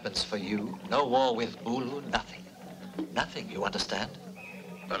 No weapons for you, no war with Bulu, nothing. Nothing, you understand?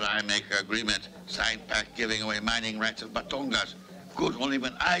 But I make agreement, sign pact giving away mining rights of Batongas. Good only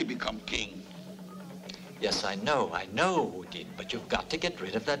when I become king. Yes, I know, Udine, but you've got to get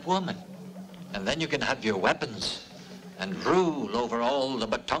rid of that woman. And then you can have your weapons and rule over all the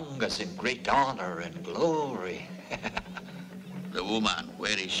Batongas in great honor and glory. The woman,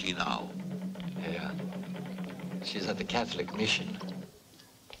 where is she now? Yeah, she's at the Catholic mission.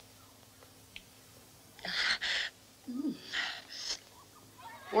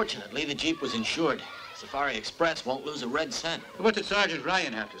 Fortunately, the Jeep was insured. Safari Express won't lose a red cent. What did Sergeant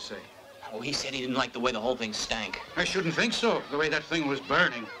Ryan have to say? Oh, he said he didn't like the way the whole thing stank. I shouldn't think so, the way that thing was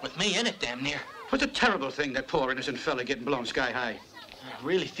burning. With me in it, damn near. What a terrible thing, that poor innocent fella getting blown sky high. I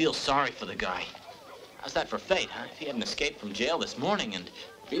really feel sorry for the guy. How's that for fate, huh? If he hadn't escaped from jail this morning and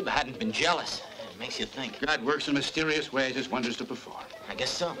Biba hadn't been jealous, it makes you think. God works in mysterious ways, his wonders to perform. I guess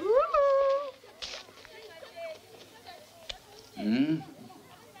so.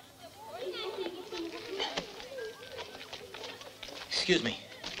 Excuse me.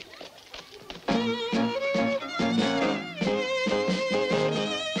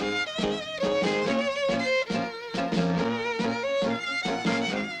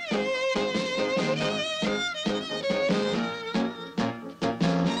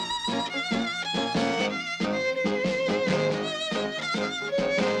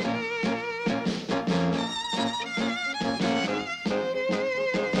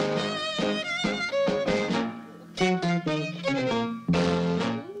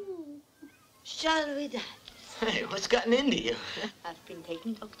 Shall we dance? Hey, what's gotten into you? I've been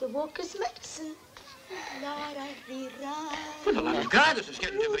taking Dr. Walker's medicine. For the love of God, this is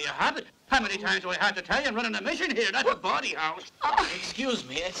getting to be a habit. How many times do I have to tell you I'm running a mission here, not a body house? Oh, excuse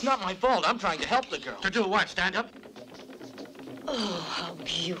me, it's not my fault. I'm trying to help the girl. To do what, stand up? Oh, how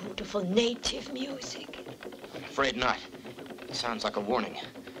beautiful native music. I'm afraid not. It sounds like a warning.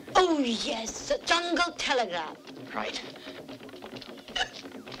 Oh, yes, a jungle telegram. Right.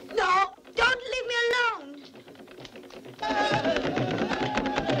 No, don't leave me alone.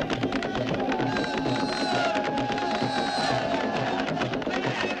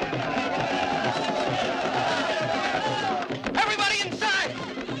 Everybody inside!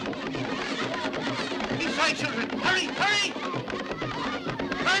 Inside, children. Hurry, hurry!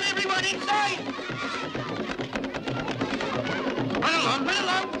 Run, everyone, inside! Run along, run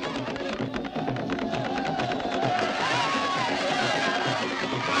along!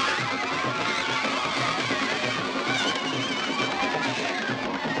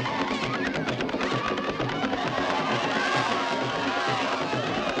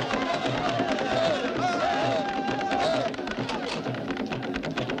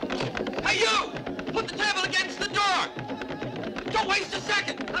 Don't waste a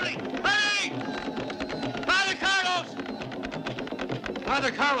second! Hurry! Hurry! Father Carlos! Father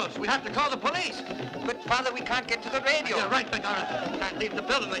Carlos, we have to call the police. But, Father, we can't get to the radio. You're right, Begorra. Can't leave the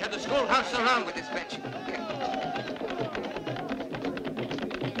building. They have the schoolhouse surrounded. With this bench.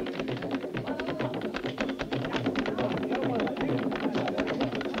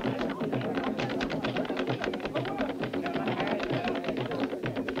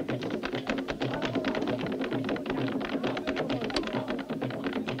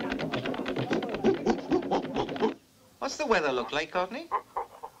 What's the weather look like, Courtney?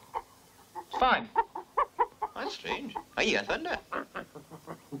 It's fine. That's strange. I hear thunder.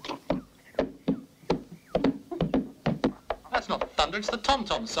 That's not thunder, it's the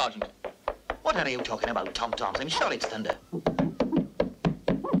tom-toms, Sergeant. What are you talking about, tom-toms? I'm sure it's thunder.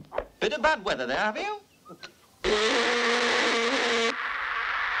 Bit of bad weather there, have you?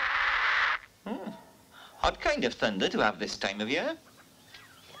 Odd kind of thunder to have this time of year.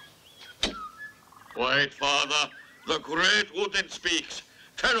 White Father, the great Woden speaks.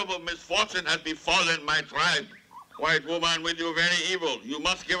 Terrible misfortune has befallen my tribe. White woman with you very evil. You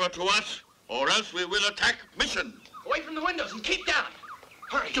must give her to us, or else we will attack mission. Away from the windows and keep down.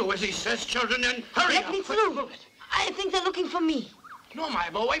 Hurry. Do as he says, children, and hurry Let up. me through. I think they're looking for me. No,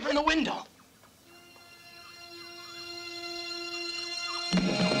 Mabel, away from the window.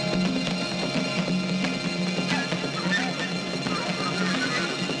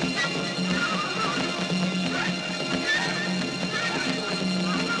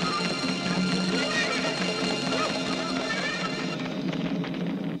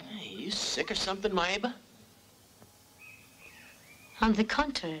 Sick or something, Maeba? On the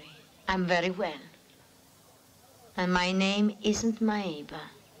contrary, I'm very well. And my name isn't Maeba.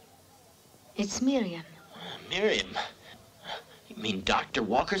 It's Miriam. Miriam? You mean Dr.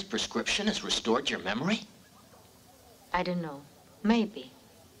 Walker's prescription has restored your memory? I don't know. Maybe.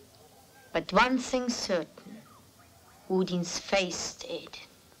 But one thing's certain. Udin's face did.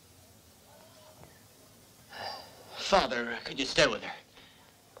 Father, could you stay with her?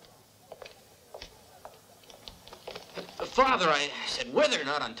 Father, I said with her,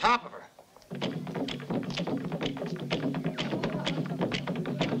 not on top of her.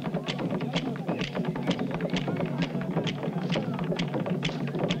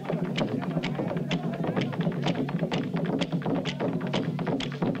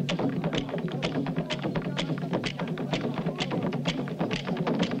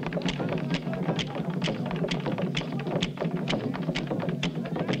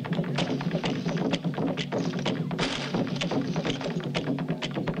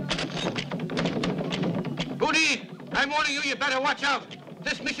 I'm warning you, you better watch out.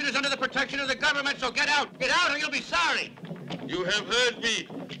 This mission is under the protection of the government, so get out. Get out or you'll be sorry. You have heard me.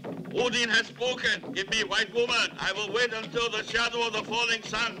 Odin has spoken. Give me white woman. I will wait until the shadow of the falling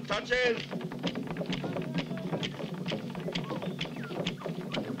sun touches.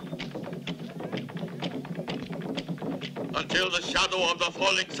 Until the shadow of the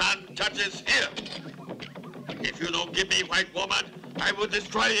falling sun touches here. If you don't give me white woman, I will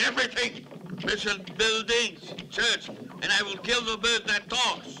destroy everything. Mission buildings, church, and I will kill the bird that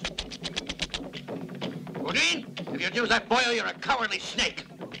talks. Odin, if you do that boil, you're a cowardly snake.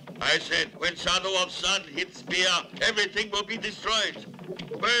 I said, when shadow of sun hits spear, everything will be destroyed.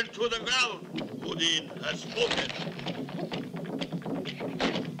 Burned to the ground. Odin has spoken.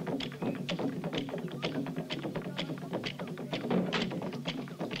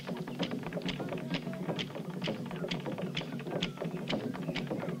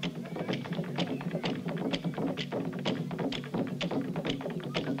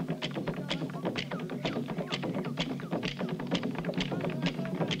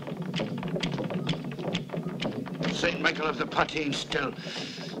 St. Michael of the Patin still.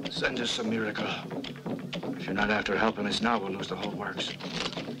 Send us a miracle. If you're not after helping us now, we'll lose the whole works.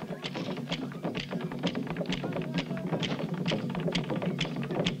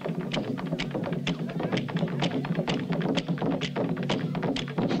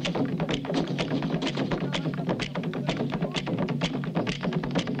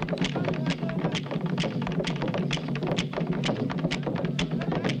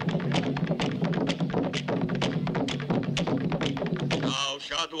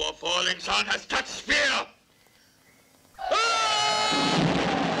 Shadow of falling sun has touched spear!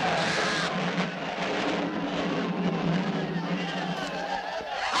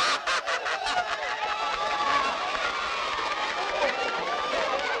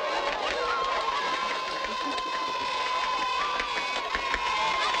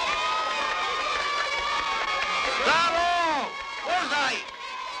 Bravo! Bullseye!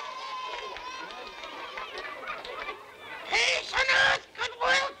 Peace on earth,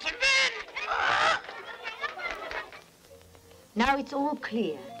 goodwill to men! Now it's all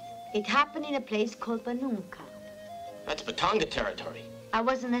clear. It happened in a place called Banunka. That's Batanga territory. I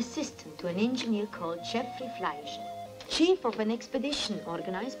was an assistant to an engineer called Jeffrey Fleischer, chief of an expedition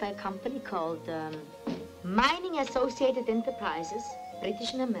organized by a company called Mining Associated Enterprises,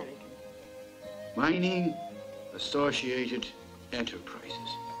 British and American. Mining Associated Enterprises,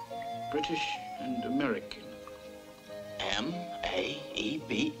 British and American.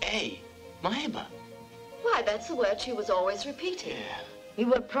 M-A-E-B-A. Maeba. Why, that's the word she was always repeating. Yeah. We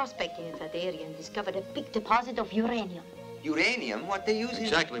were prospecting in that area and discovered a big deposit of uranium. Uranium? What they use?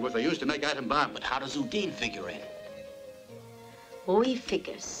 Exactly what they used to make atom bombs. But how does Udine figure in? Oh, he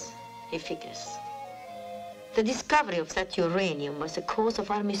figures. He figures. The discovery of that uranium was the cause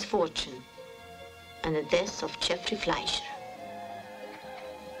of our misfortune and the death of Jeffrey Fleischer.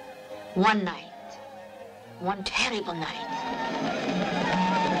 One night, one terrible night.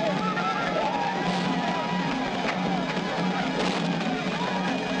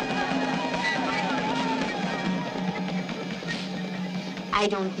 I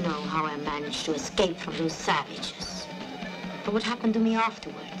don't know how I managed to escape from those savages, or what happened to me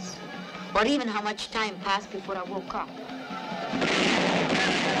afterwards, or even how much time passed before I woke up.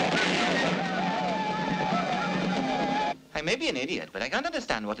 I may be an idiot, but I can't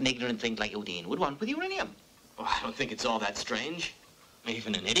understand what an ignorant thing like Udine would want with uranium. Oh, I don't think it's all that strange.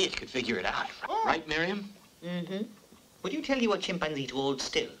 Even an idiot could figure it out. Oh. Right, Miriam? Mm-hmm. Would you tell you a chimpanzee to hold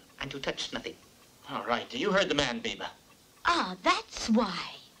still and to touch nothing? All right, you heard the man, Biba. Ah, that's why.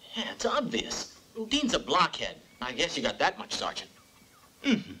 Yeah, it's obvious. Udine's a blockhead. I guess you got that much, Sergeant.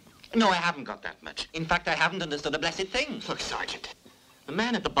 Mm-hmm. No, I haven't got that much. In fact, I haven't understood a blessed thing. Look, Sergeant, the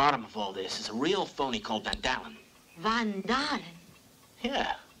man at the bottom of all this is a real phony called Van Dalen. Van Dalen?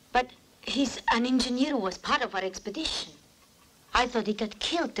 Yeah. But he's an engineer who was part of our expedition. I thought he got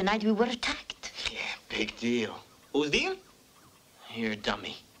killed the night we were attacked. Yeah, big deal. Whose deal? Here,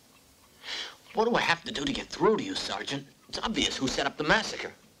 dummy. What do I have to do to get through to you, Sergeant? It's obvious who set up the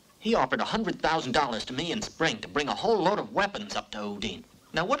massacre. He offered $100,000 to me in spring to bring a whole load of weapons up to Udine.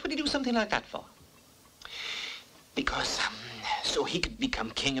 Now, what would he do something like that for? Because, so he could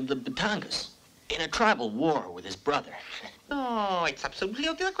become king of the Batangas in a tribal war with his brother. Oh, it's absolutely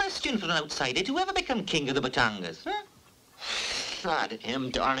out of the question for an outsider to ever become king of the Batangas, huh? Not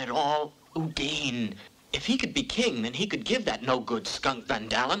him, darn it all. Udine. If he could be king, then he could give that no-good skunk Van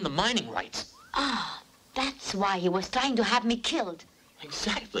Dalen the mining rights. Ah, that's why he was trying to have me killed.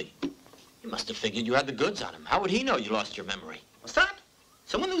 Exactly. He must have figured you had the goods on him. How would he know you lost your memory? What's that?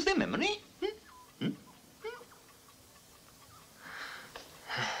 Someone lose their memory?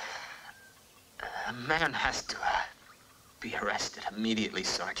 A man has to be arrested immediately,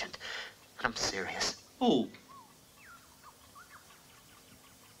 Sergeant. I'm serious. Who?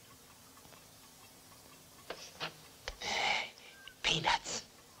 Peanuts.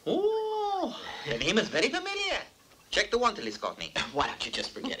 Oh, the name is very familiar. Check the wanted list, Courtney. Why don't you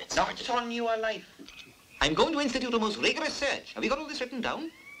just forget it, Not Sergeant? on your life. I'm going to institute a most rigorous search. Have you got all this written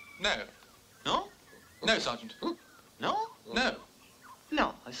down? No. No? No, Sergeant. No? No.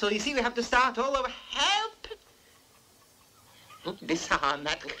 No. So you see, we have to start all over. Help! Disarm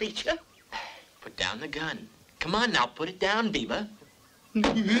that creature. Put down the gun. Come on now, put it down, Biba.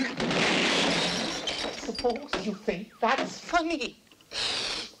 Suppose you think that's funny.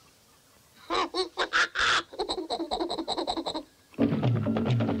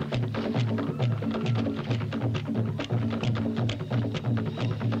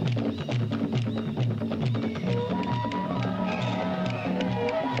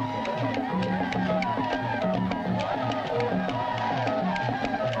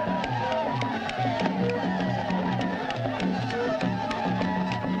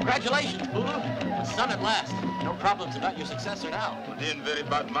 Congratulations, Bulu. Son at last. No problems about your successor now. Udine very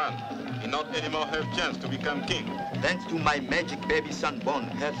bad man. He not anymore have chance to become king. Thanks to my magic baby son born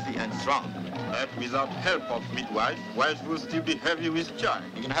healthy and strong. But without help of midwife, wife will still be heavy with child.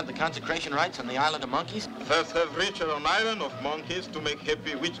 You gonna have the consecration rites on the island of monkeys? First have ritual on island of monkeys to make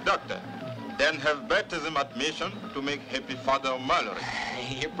happy witch doctor. Then have baptism at mission to make happy father of Mallory.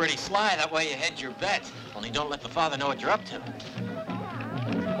 You're pretty sly that way you hedge your bets. Only don't let the father know what you're up to.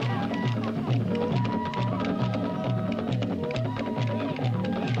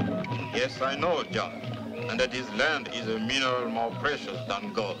 Yes, I know, John. And that his land is a mineral more precious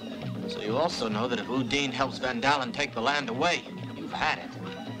than gold. So you also know that if Udine helps Van Dalen take the land away, you've had it.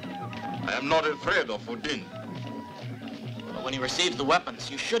 I am not afraid of Udine. But when he receives the weapons,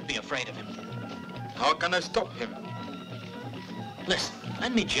 you should be afraid of him. How can I stop him? Listen,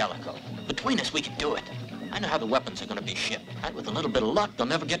 lend me Jellicoe. Between us, we can do it. I know how the weapons are going to be shipped. And with a little bit of luck, they'll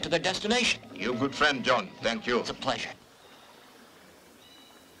never get to their destination. You good friend, John. Thank you. It's a pleasure.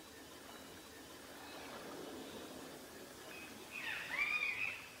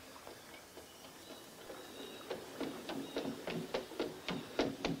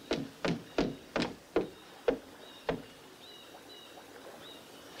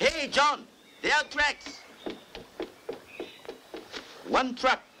 Hey, John, there are tracks. One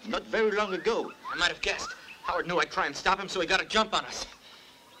truck, not very long ago. I might have guessed. Howard knew I'd try and stop him, so he got a jump on us.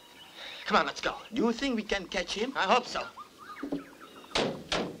 Come on, let's go. Do you think we can catch him? I hope so.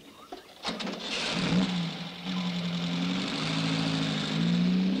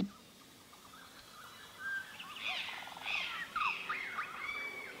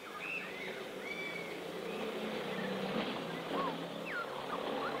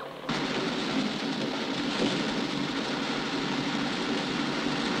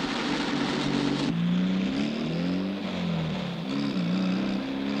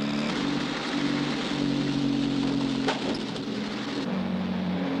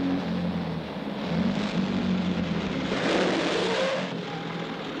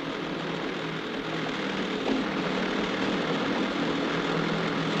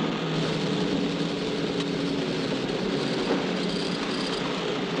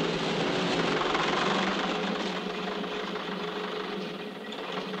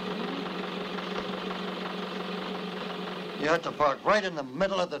 You had to park right in the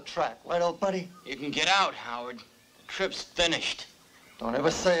middle of the track, right, old buddy? You can get out, Howard. The trip's finished. Don't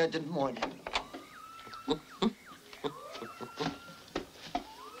ever say I didn't warn you.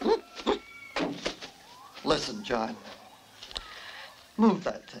 Listen, John. Move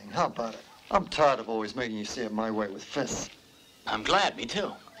that thing. How about it? I'm tired of always making you see it my way with fists. I'm glad, me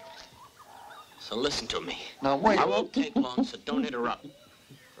too. So listen to me. Now, wait. I won't take long, so don't interrupt.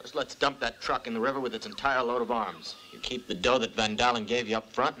 First, let's dump that truck in the river with its entire load of arms. You keep the dough that Van Dalen gave you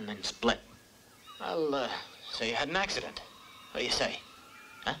up front and then split. I'll, say you had an accident. What do you say?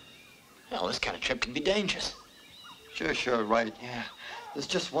 Huh? Well, this kind of trip can be dangerous. Sure, right, yeah. There's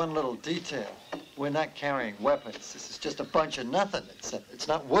just one little detail. We're not carrying weapons. This is just a bunch of nothing. It's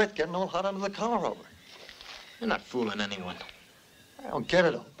not worth getting all hot under the collar over. You're not fooling anyone. I don't get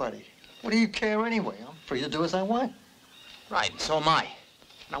it, old buddy. What do you care anyway? I'm free to do as I want. Right, so am I.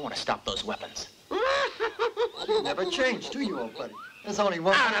 And I want to stop those weapons. You never change, do you, old buddy? There's only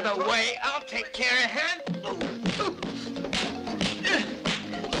one... Out of the way, I'll take care of him.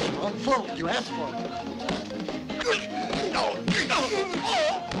 Wrong float, you asked for it.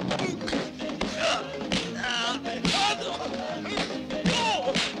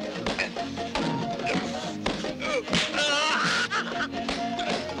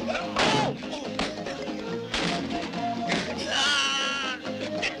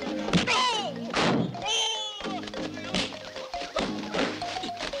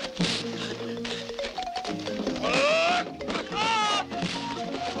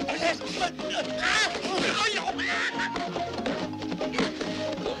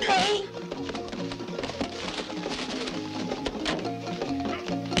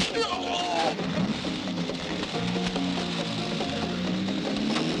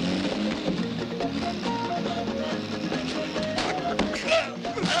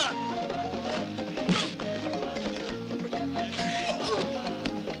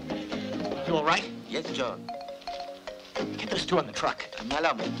 You all right? Yes, John. Get those two on the truck.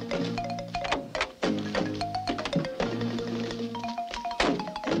 Allow me.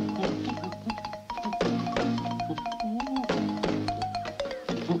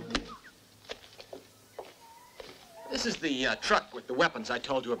 This is the truck with the weapons I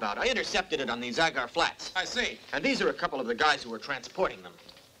told you about. I intercepted it on these Agar Flats. I see. And these are a couple of the guys who were transporting them.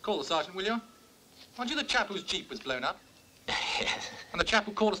 Call the sergeant, will you? Aren't you the chap whose jeep was blown up? Yes. And the chap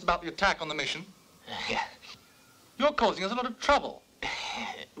who called us about the attack on the mission? Yeah. You're causing us a lot of trouble.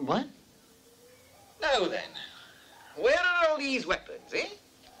 What? Now then, where are all these weapons, eh?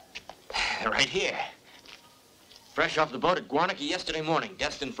 They're right here. Fresh off the boat at Guernica yesterday morning,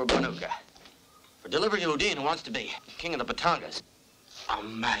 destined for Bunuka. For delivery to Udine, who wants to be king of the Batangas. Oh,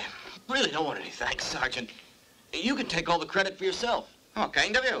 man, really don't want any thanks, Sergeant. You can take all the credit for yourself. Oh,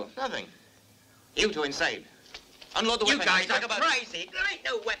 kind of you. Nothing. You two inside. Unload the You weapons. guys are crazy. There ain't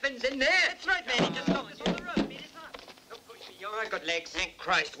no weapons in there. That's right, Manny. Just go. It's on the road. Speed it up. Don't push me. You've got legs. Thank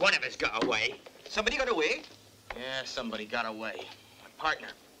Christ, one of us got away. Somebody got away? Yeah, somebody got away. My partner.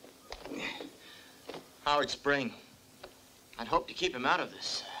 Howard Spring. I'd hoped to keep him out of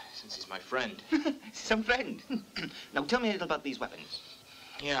this, since he's my friend. Some friend. Now tell me a little about these weapons.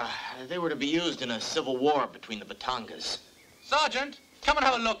 Yeah, they were to be used in a civil war between the Batangas. Sergeant, come and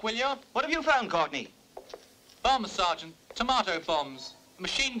have a look, will you? What have you found, Courtney? Bombs, Sergeant. Tomato bombs. The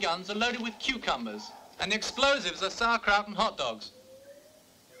machine guns are loaded with cucumbers. And the explosives are sauerkraut and hot dogs.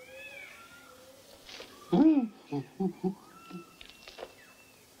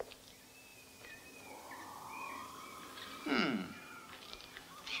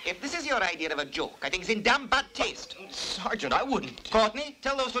 If this is your idea of a joke, I think it's in damn bad taste. Sergeant, I wouldn't. Courtney,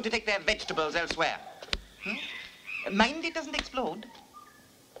 tell those two to take their vegetables elsewhere. Mind it doesn't explode.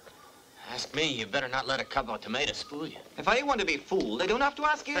 Ask me, you better not let a cup of tomatoes fool you. If I want to be fooled, I don't have to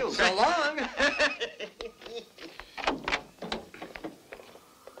ask you. So long.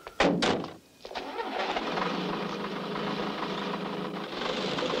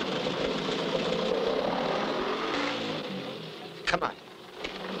 Come on.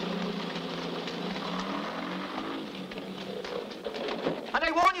 And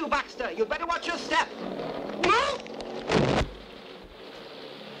I warn you, Baxter, you'd better watch your step.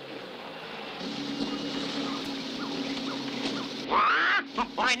 Oh,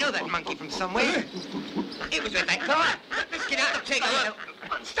 I know that monkey from somewhere. It was with that car. Let's get out and take a look.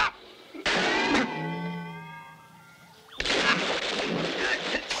 Stop!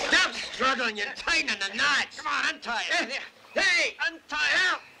 Stop struggling, you're tying in the knots. Come on, untie it. Hey, untie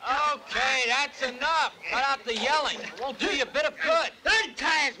it. Okay, that's enough. Cut out the yelling. It won't do you a bit of good.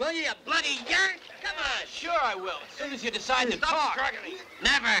 Untie us, will you, you bloody yank? Come on. Sure I will, as soon as you decide to Stop talk. struggling.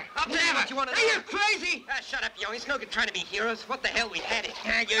 Never. I'll tell you what you want to do. Are you crazy? Shut up, yo. It's no good trying to be heroes. What the hell, we had it.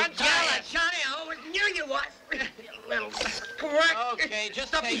 You're jealous, Johnny. I always knew you was. Little squirt. Okay, just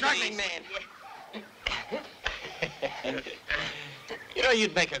stop take struggling, these. man. You know,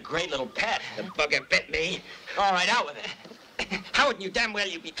 you'd make a great little pet. The bugger bit me. All right, out with it. Howard knew damn well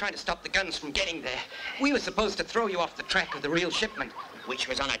you'd be trying to stop the guns from getting there. We were supposed to throw you off the track of the real shipment, which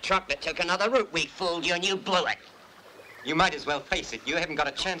was on a truck that took another route. We fooled you and you blew it. You might as well face it. You haven't got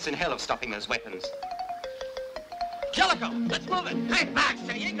a chance in hell of stopping those weapons. Jellicoe, let's move it. Hey,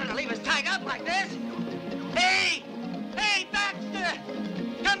 Baxter, you ain't gonna leave us tied up like this. Hey! Hey, Baxter!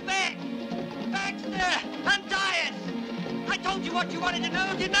 Come back! Baxter, untie us! I told you what you wanted to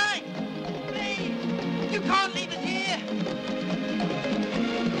know, didn't I? Please, you can't leave us here.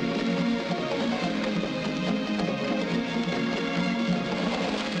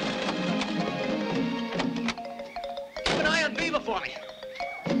 Keep an eye on Beaver for me.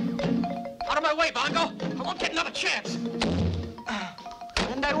 Out of my way, Bongo. I won't get another chance.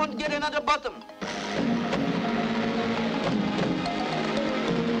 And I won't get another bottom.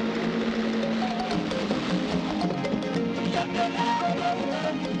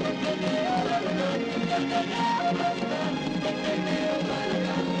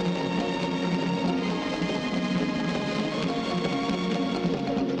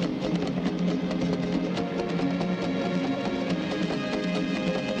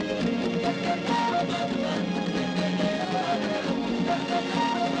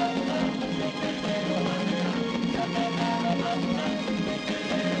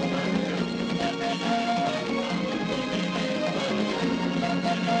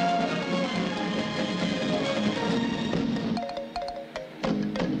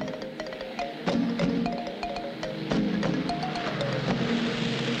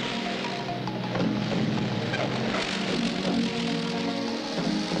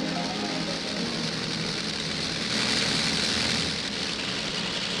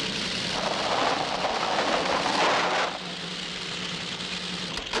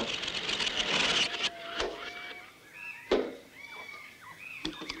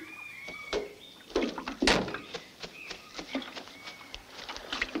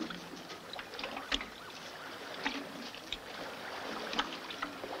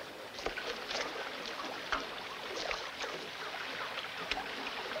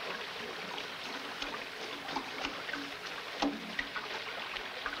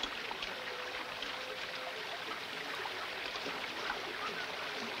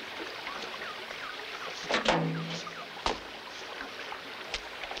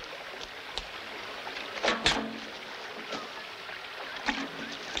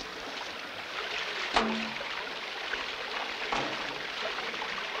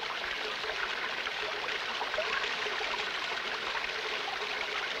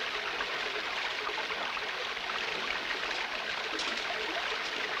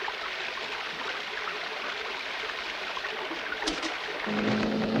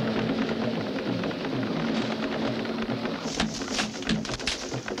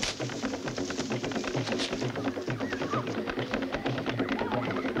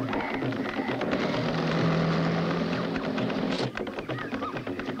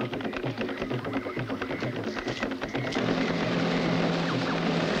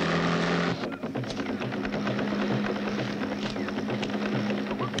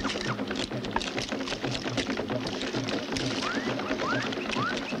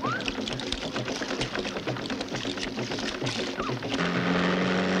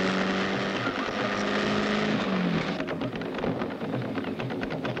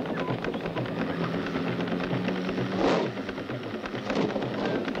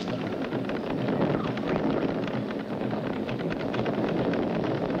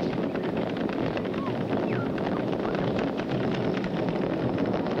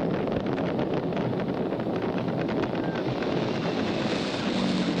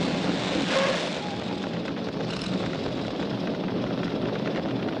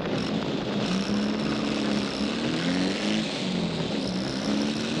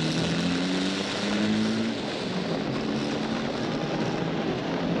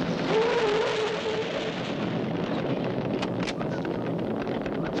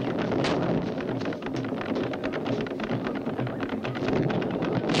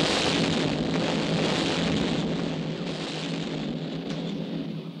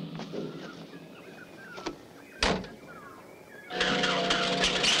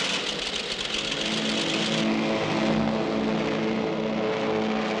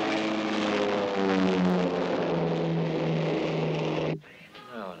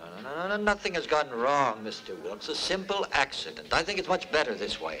 nothing has gone wrong, Mr. Wilkes. A simple accident. I think it's much better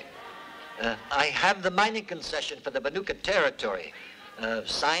this way. I have the mining concession for the Banuka territory,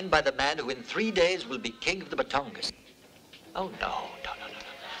 signed by the man who in 3 days will be king of the Batongas. Oh, no.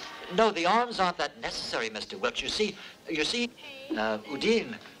 No, the arms aren't that necessary, Mr. Wilkes. You see,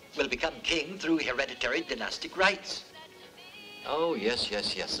 Udine will become king through hereditary dynastic rights. Oh,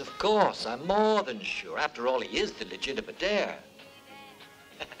 yes, of course. I'm more than sure. After all, he is the legitimate heir.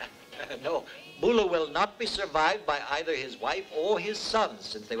 No, Bula will not be survived by either his wife or his sons,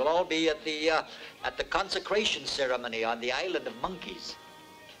 since they will all be at the consecration ceremony on the island of monkeys.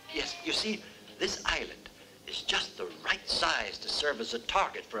 Yes, you see, this island is just the right size to serve as a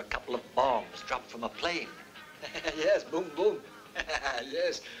target for a couple of bombs dropped from a plane. Yes, boom, boom.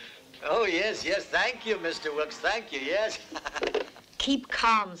 Yes. Oh, yes, thank you, Mr. Wilkes, thank you, yes. Keep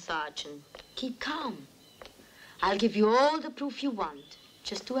calm, Sergeant. Keep calm. I'll give you all the proof you want.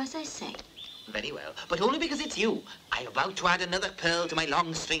 Just do as I say. Very well, but only because it's you. I'm about to add another pearl to my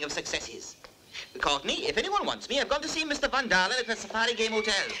long string of successes. Courtney, if anyone wants me, I've gone to see Mr. Van Dalen at the Safari Game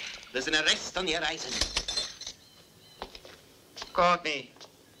Hotel. There's an arrest on the horizon. Courtney,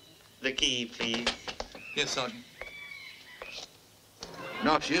 the key, please. Yes, Sergeant.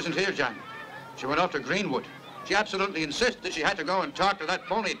 No, she isn't here, John. She went off to Greenwood. She absolutely insists that she had to go and talk to that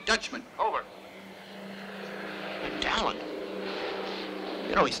phony Dutchman. Over. Dalen.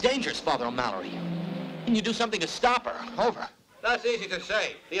 You know, he's dangerous, Father O'Mallory. Can you do something to stop her? Over. That's easy to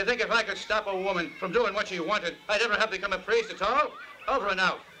say. Do you think if I could stop a woman from doing what she wanted, I'd ever have become a priest at all? Over and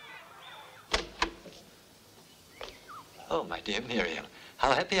out. Oh, my dear Miriam,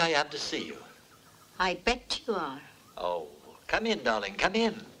 how happy I am to see you. I bet you are. Oh, come in, darling, come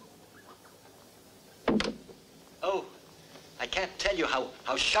in. Oh, I can't tell you how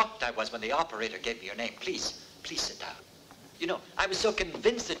shocked I was when the operator gave me your name. Please sit down. You know, I was so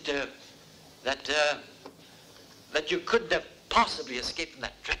convinced that you couldn't have possibly escaped from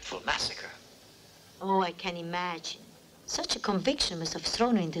that dreadful massacre. Oh, I can imagine. Such a conviction must have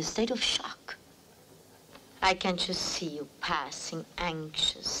thrown her into a state of shock. I can just see you passing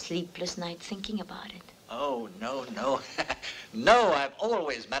anxious, sleepless nights thinking about it. Oh, no. No, I've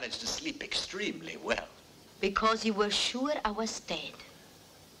always managed to sleep extremely well. Because you were sure I was dead.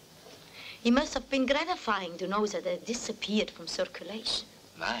 It must have been gratifying to know that I disappeared from circulation.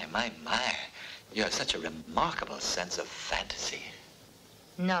 My. You have such a remarkable sense of fantasy.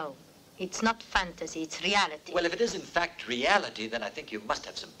 No, it's not fantasy, it's reality. Well, if it is in fact reality, then I think you must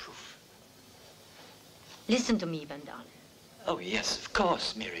have some proof. Listen to me, Van Dalen. Oh, yes, of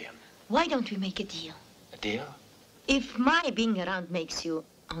course, Miriam. Why don't we make a deal? A deal? If my being around makes you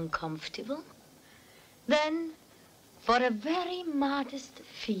uncomfortable, then for a very modest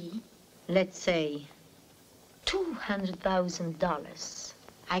fee, let's say $200,000,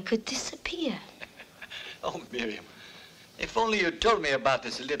 I could disappear. Oh, Miriam, if only you told me about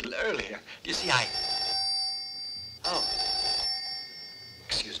this a little earlier. You see, Oh,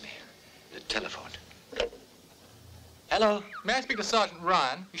 excuse me, the telephone. Hello? May I speak to Sergeant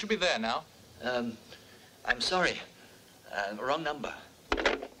Ryan? You should be there now. I'm sorry. Wrong number.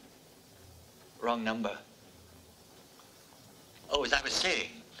 Wrong number. Oh, as I was saying,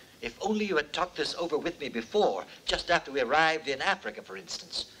 if only you had talked this over with me before, just after we arrived in Africa, for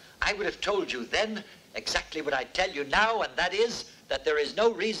instance, I would have told you then exactly what I tell you now, and that is that there is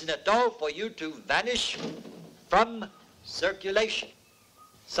no reason at all for you to vanish from circulation.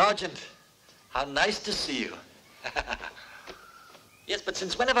 Sergeant, how nice to see you. Yes, but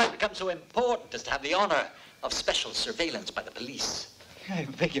since when have I become so important as to have the honor of special surveillance by the police? I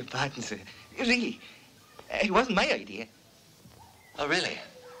beg your pardon, sir. Really, it wasn't my idea. Oh, really?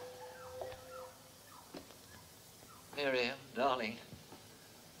 Miriam, darling,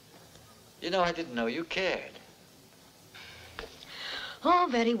 you know, I didn't know you cared. Oh,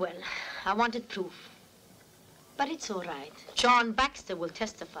 very well. I wanted proof. But it's all right. John Baxter will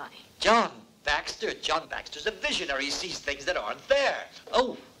testify. John Baxter? John Baxter's a visionary. He sees things that aren't there.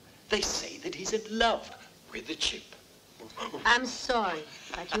 Oh, they say that he's in love with the chip. I'm sorry,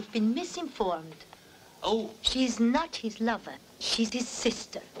 but you've been misinformed. Oh. She's not his lover. She's his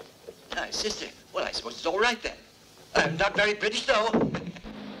sister. Ah, his sister? Well, I suppose it's all right then. I'm not very British, though.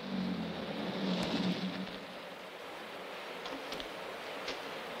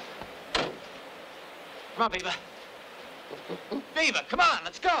 Come on, Beaver. Beaver, come on,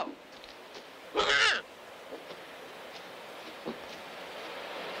 let's go.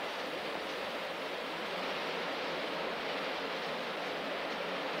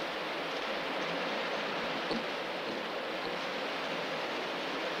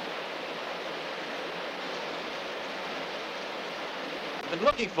 I've been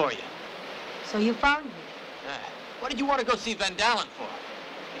looking for you. So you found me? What did you want to go see Van Dalen for?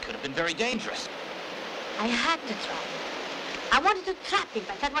 It could have been very dangerous. I had to trap him. I wanted to trap him,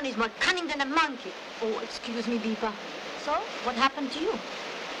 but that one is more cunning than a monkey. Oh, excuse me, Beaver. So, what happened to you?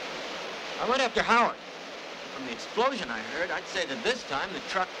 I went after Howard. From the explosion I heard, I'd say that this time the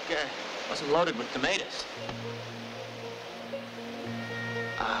truck wasn't loaded with tomatoes.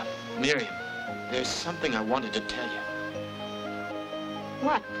 Miriam, there's something I wanted to tell you.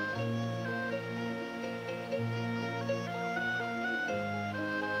 What?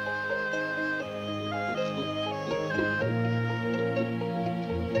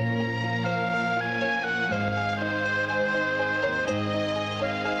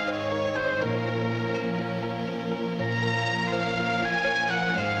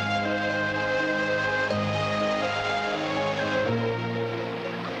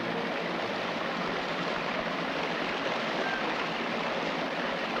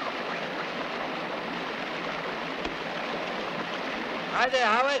 Hi there,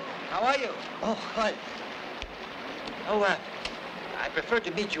 Howard. How are you? Oh, hi. Oh, I prefer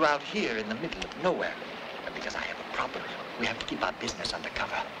to meet you out here in the middle of nowhere because I have a problem. We have to keep our business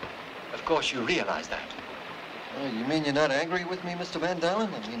undercover. Of course, you realize that. Oh, you mean you're not angry with me, Mr. Van Dalen?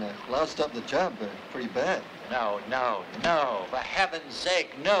 I mean, I loused up the job pretty bad. No. For heaven's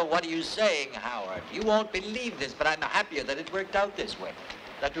sake, no. What are you saying, Howard? You won't believe this, but I'm happier that it worked out this way.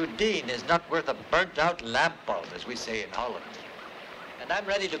 That Udine is not worth a burnt-out lamp bulb, as we say in Holland. And I'm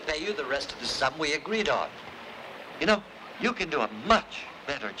ready to pay you the rest of the sum we agreed on. You know, you can do a much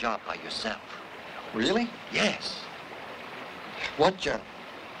better job by yourself. Really? Yes. What job?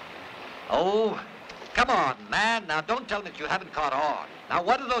 Oh, come on, man. Now, don't tell me that you haven't caught on. Now,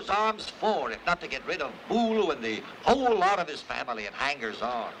 what are those arms for, if not to get rid of Bulu and the whole lot of his family and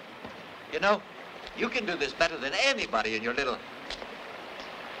hangers-on? You know, you can do this better than anybody in your little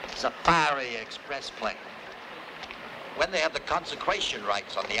Safari Express plane. When they have the consecration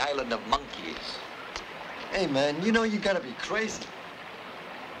rites on the island of monkeys. Hey, man, you know you gotta be crazy.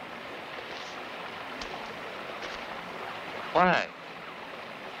 Why?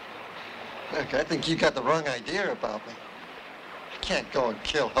 Look, I think you got the wrong idea about me. I can't go and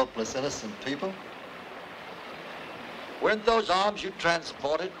kill helpless, innocent people. Weren't those arms you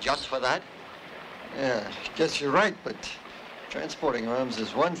transported just for that? Yeah, I guess you're right, but transporting arms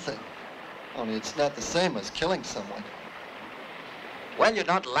is one thing. Only it's not the same as killing someone. Well, you're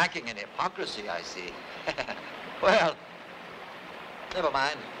not lacking in hypocrisy, I see. Well, never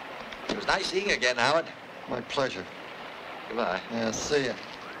mind. It was nice seeing you again, Howard. My pleasure. Goodbye. Yeah, see ya.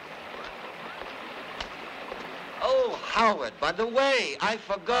 Oh, Howard, by the way, I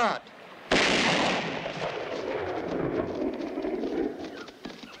forgot.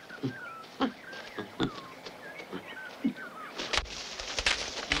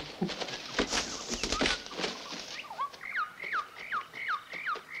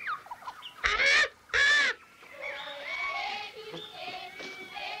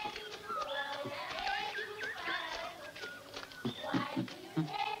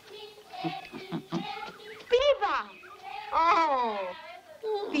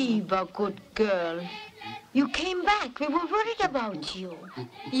 Biba, good girl. You came back. We were worried about you.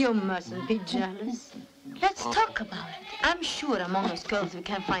 You mustn't be jealous. Let's talk about it. I'm sure among us girls we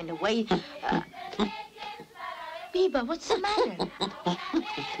can find a way. Biba, what's the matter?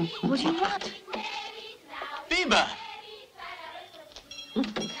 What do you want? Biba!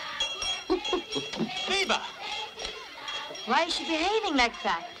 Biba! Why is she behaving like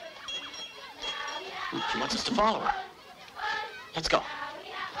that? She wants us to follow her. Let's go.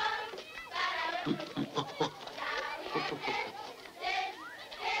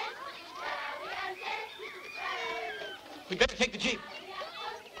 We better take the Jeep.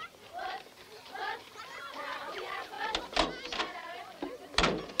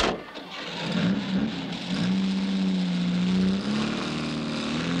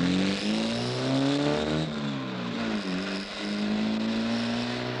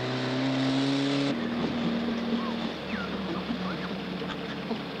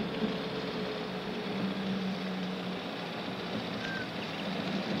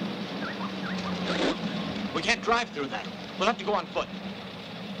 We can't drive through that. We'll have to go on foot.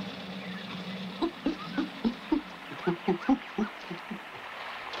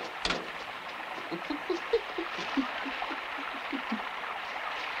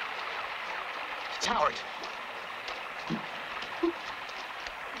 It's Howard.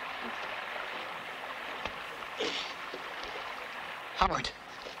 Howard.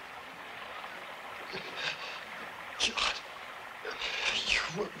 God. You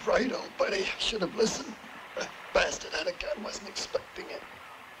were right, old buddy. I should have listened. That bastard had a gun, wasn't expecting it.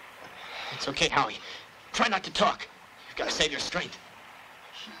 It's okay, Howie. Try not to talk. You've got to save your strength.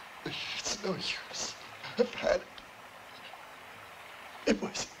 It's no use. I've had it. It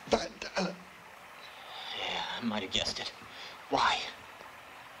was Vandala. Yeah, I might have guessed it. Why?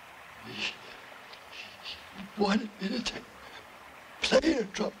 He wanted me to play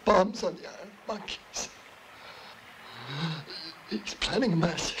and drop bombs on the Iron Monkeys. He's planning a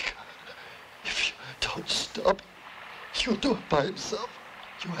massacre. If you don't stop it, he'll do it by himself.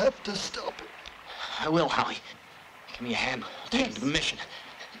 You have to stop it. I will, Howie. Give me a hand. I'll take him to the mission.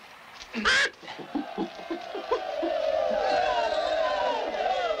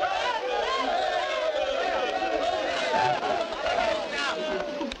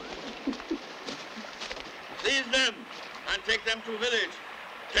 Seize them and take them to village.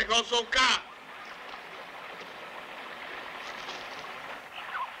 Take also car.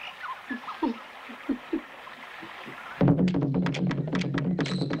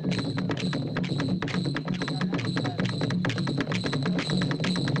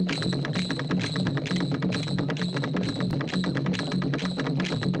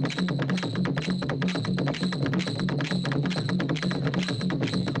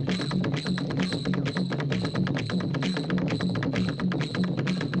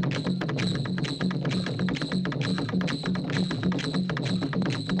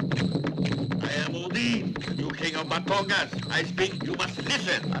 I speak, you must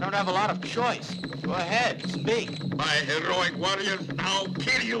listen. I don't have a lot of choice. Go ahead, speak. My heroic warriors now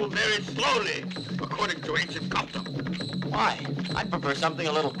kill you very slowly, according to ancient custom. Why? I'd prefer something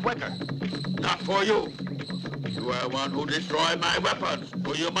a little quicker. Not for you. You are one who destroyed my weapons,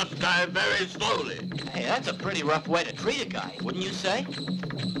 so you must die very slowly. Hey, that's a pretty rough way to treat a guy, wouldn't you say?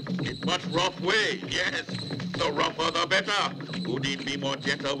 It's much rough way, yes. The rougher the better. Who need be more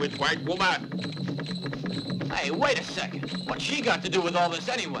gentle with white woman? Hey, wait a second. What's she got to do with all this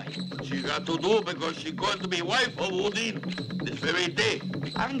anyway? She got to do because she's going to be wife of Udin this very day.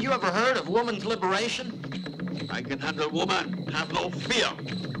 Haven't you ever heard of woman's liberation? I can handle woman. Have no fear.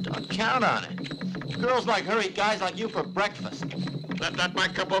 Don't count on it. Girls like her eat guys like you for breakfast. That's not my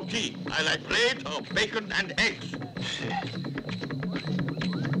cup of tea. I like bread or bacon and eggs.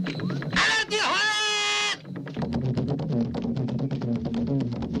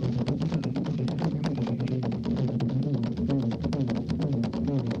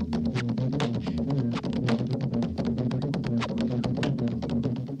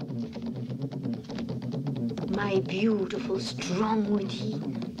 My beautiful, strong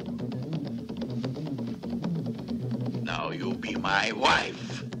Udine. Now you be my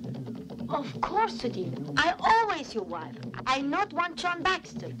wife. Of course, Udine. I always your wife. I not want John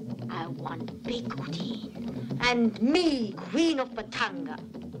Baxter. I want big Udine. And me, Queen of Batanga.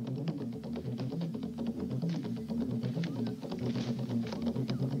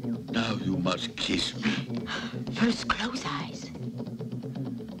 Now you must kiss me. First, close eyes.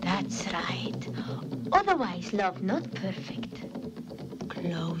 That's right. Otherwise, love not perfect.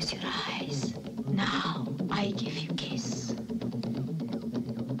 Close your eyes. Now, I give you kiss.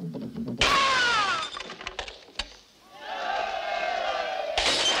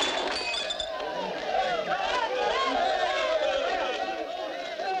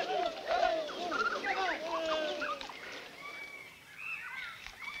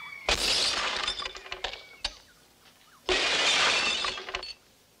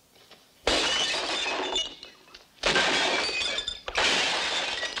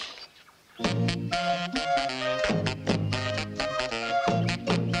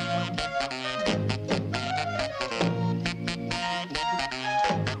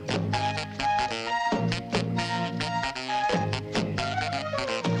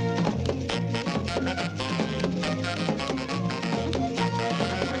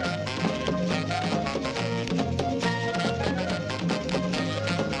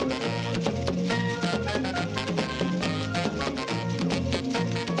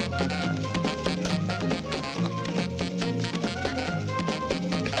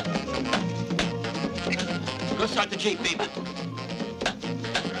 Go start the Jeep, Beaver.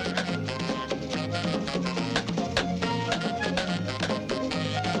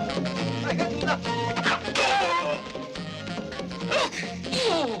 I got enough.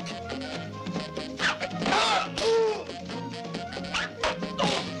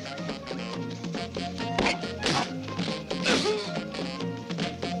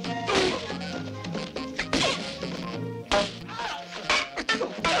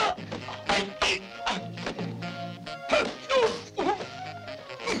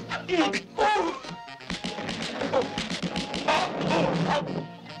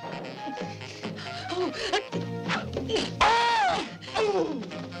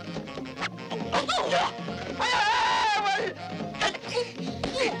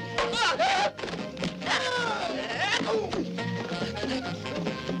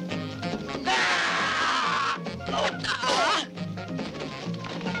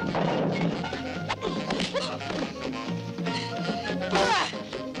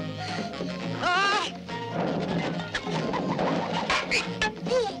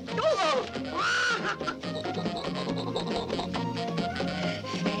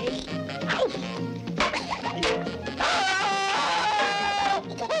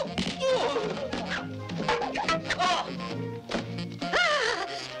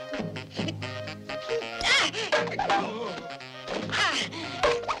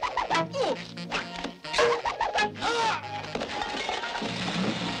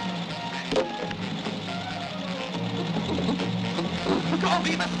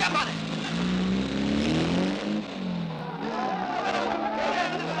 Gemma, step on it.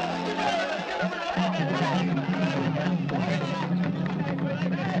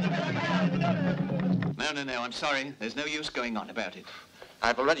 No, I'm sorry. There's no use going on about it.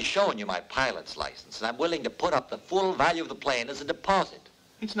 I've already shown you my pilot's license, and I'm willing to put up the full value of the plane as a deposit.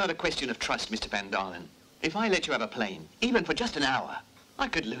 It's not a question of trust, Mr. Van Dalen. If I let you have a plane, even for just an hour, I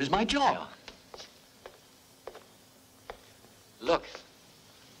could lose my job. Look,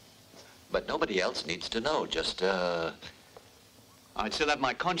 but nobody else needs to know, just, I'd still have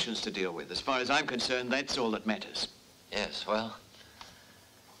my conscience to deal with. As far as I'm concerned, that's all that matters. Yes, well,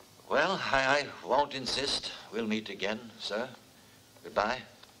 I won't insist. We'll meet again, sir. Goodbye.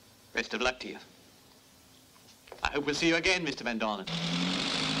 Best of luck to you. I hope we'll see you again, Mr. Van Dalen.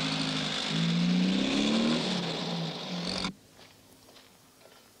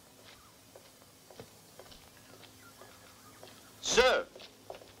 Sir!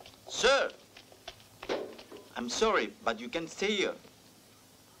 Sir! I'm sorry, but you can't stay here.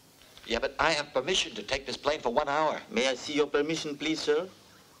 Yeah, but I have permission to take this plane for 1 hour. May I see your permission, please, sir?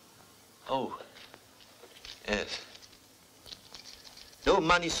 Oh, yes. No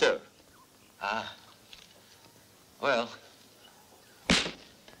money, sir. Ah, well.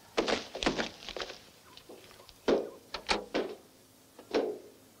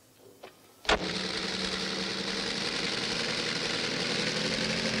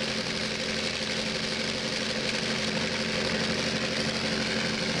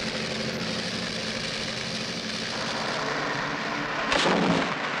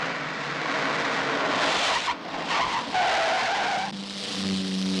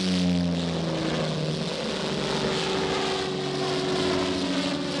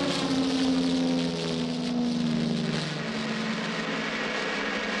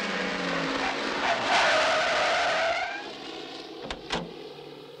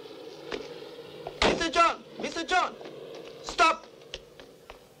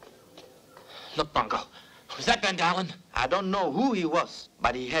 Look, Bongo, was that Van Dalen? I don't know who he was,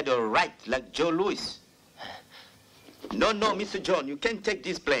 but he had a right like Joe Louis. No, Mr. John, you can't take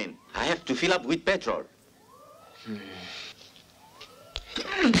this plane. I have to fill up with petrol.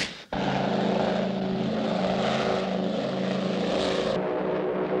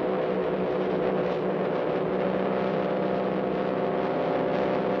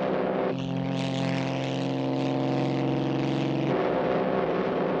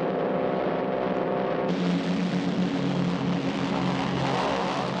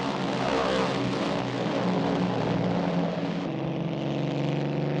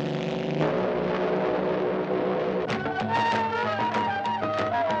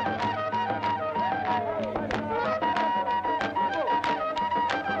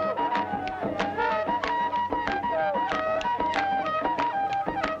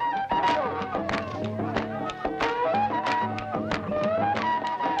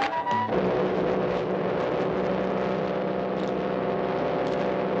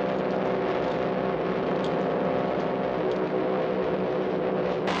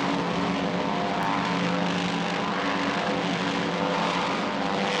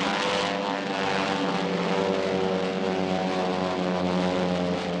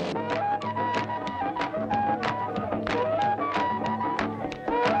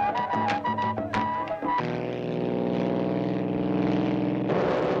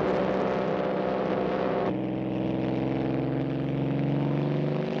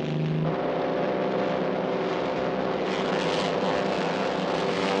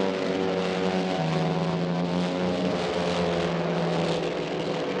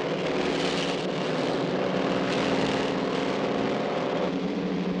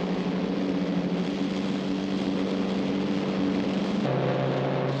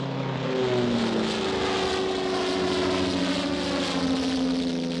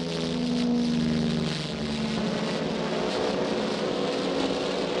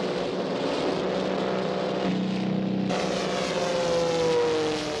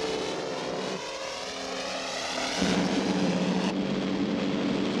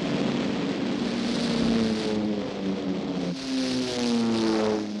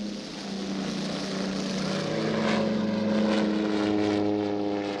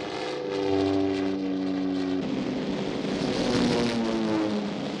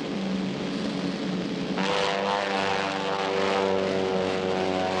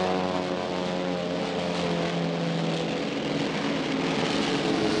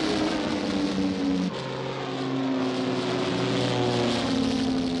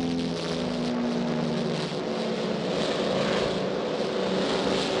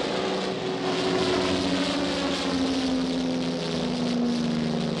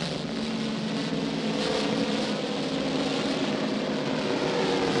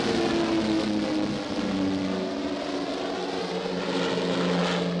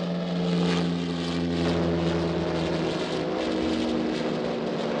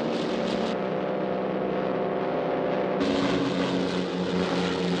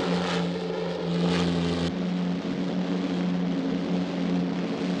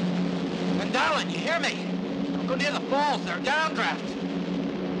 me! Don't go near the falls, they're downdraft.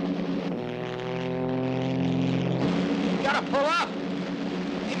 You gotta pull up.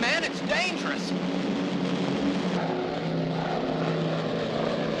 Hey, man, it's dangerous.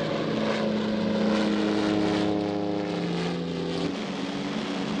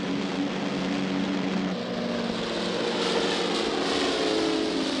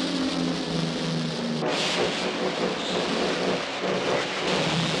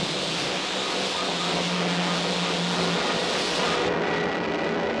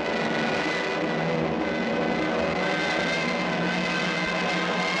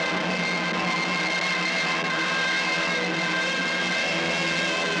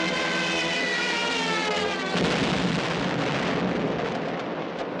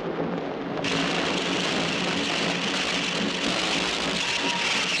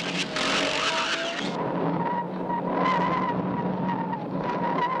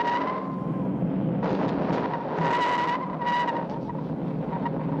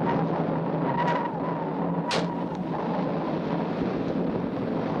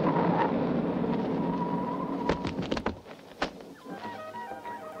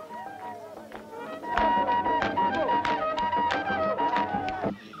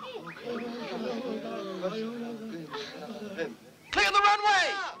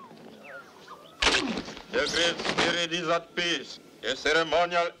 The Great Spirit is at peace. The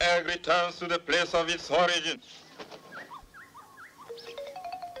ceremonial egg returns to the place of its origin.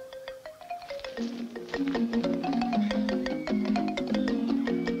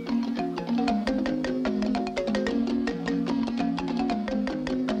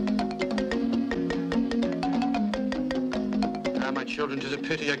 My children, 'tis a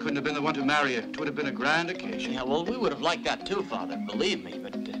pity I couldn't have been the one to marry you. It would have been a grand occasion. Yeah, well, we would have liked that too, Father, believe me,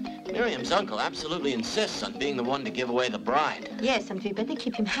 but Miriam's uncle absolutely insists on being the one to give away the bride. Yes, and we better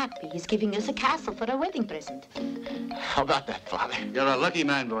keep him happy. He's giving us a castle for our wedding present. How about that, Father? You're a lucky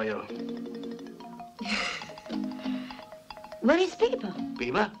man, boyo. Where is Bieber?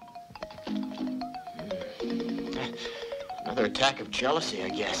 Bieber? Another attack of jealousy, I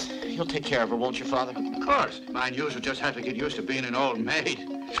guess. You'll take care of her, won't you, Father? Of course. Mind you, will just have to get used to being an old maid.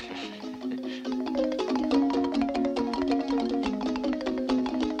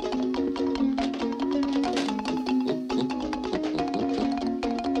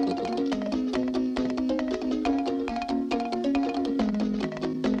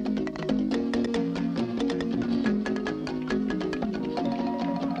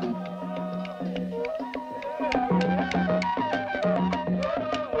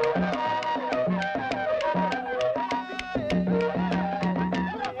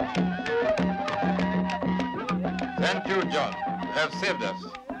 Thank you, John. You have saved us.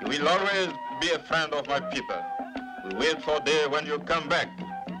 You will always be a friend of my people. We wait for the day when you come back.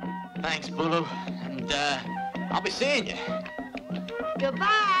 Thanks, Bulu. And, I'll be seeing you.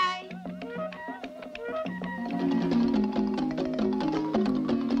 Goodbye.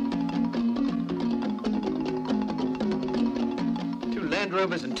 Two Land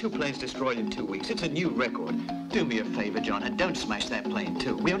Rovers and 2 planes destroyed in 2 weeks. It's a new record. Do me a favor, John, and don't smash that plane,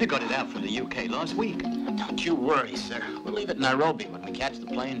 too. We only got it out from the UK last week. Don't you worry, sir. We'll leave it in Nairobi when we catch the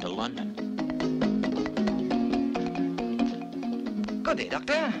plane to London. Good day,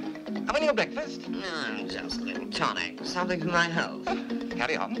 Doctor. Having your breakfast? Just a little tonic. Something for my health.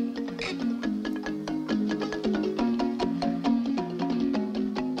 Carry on.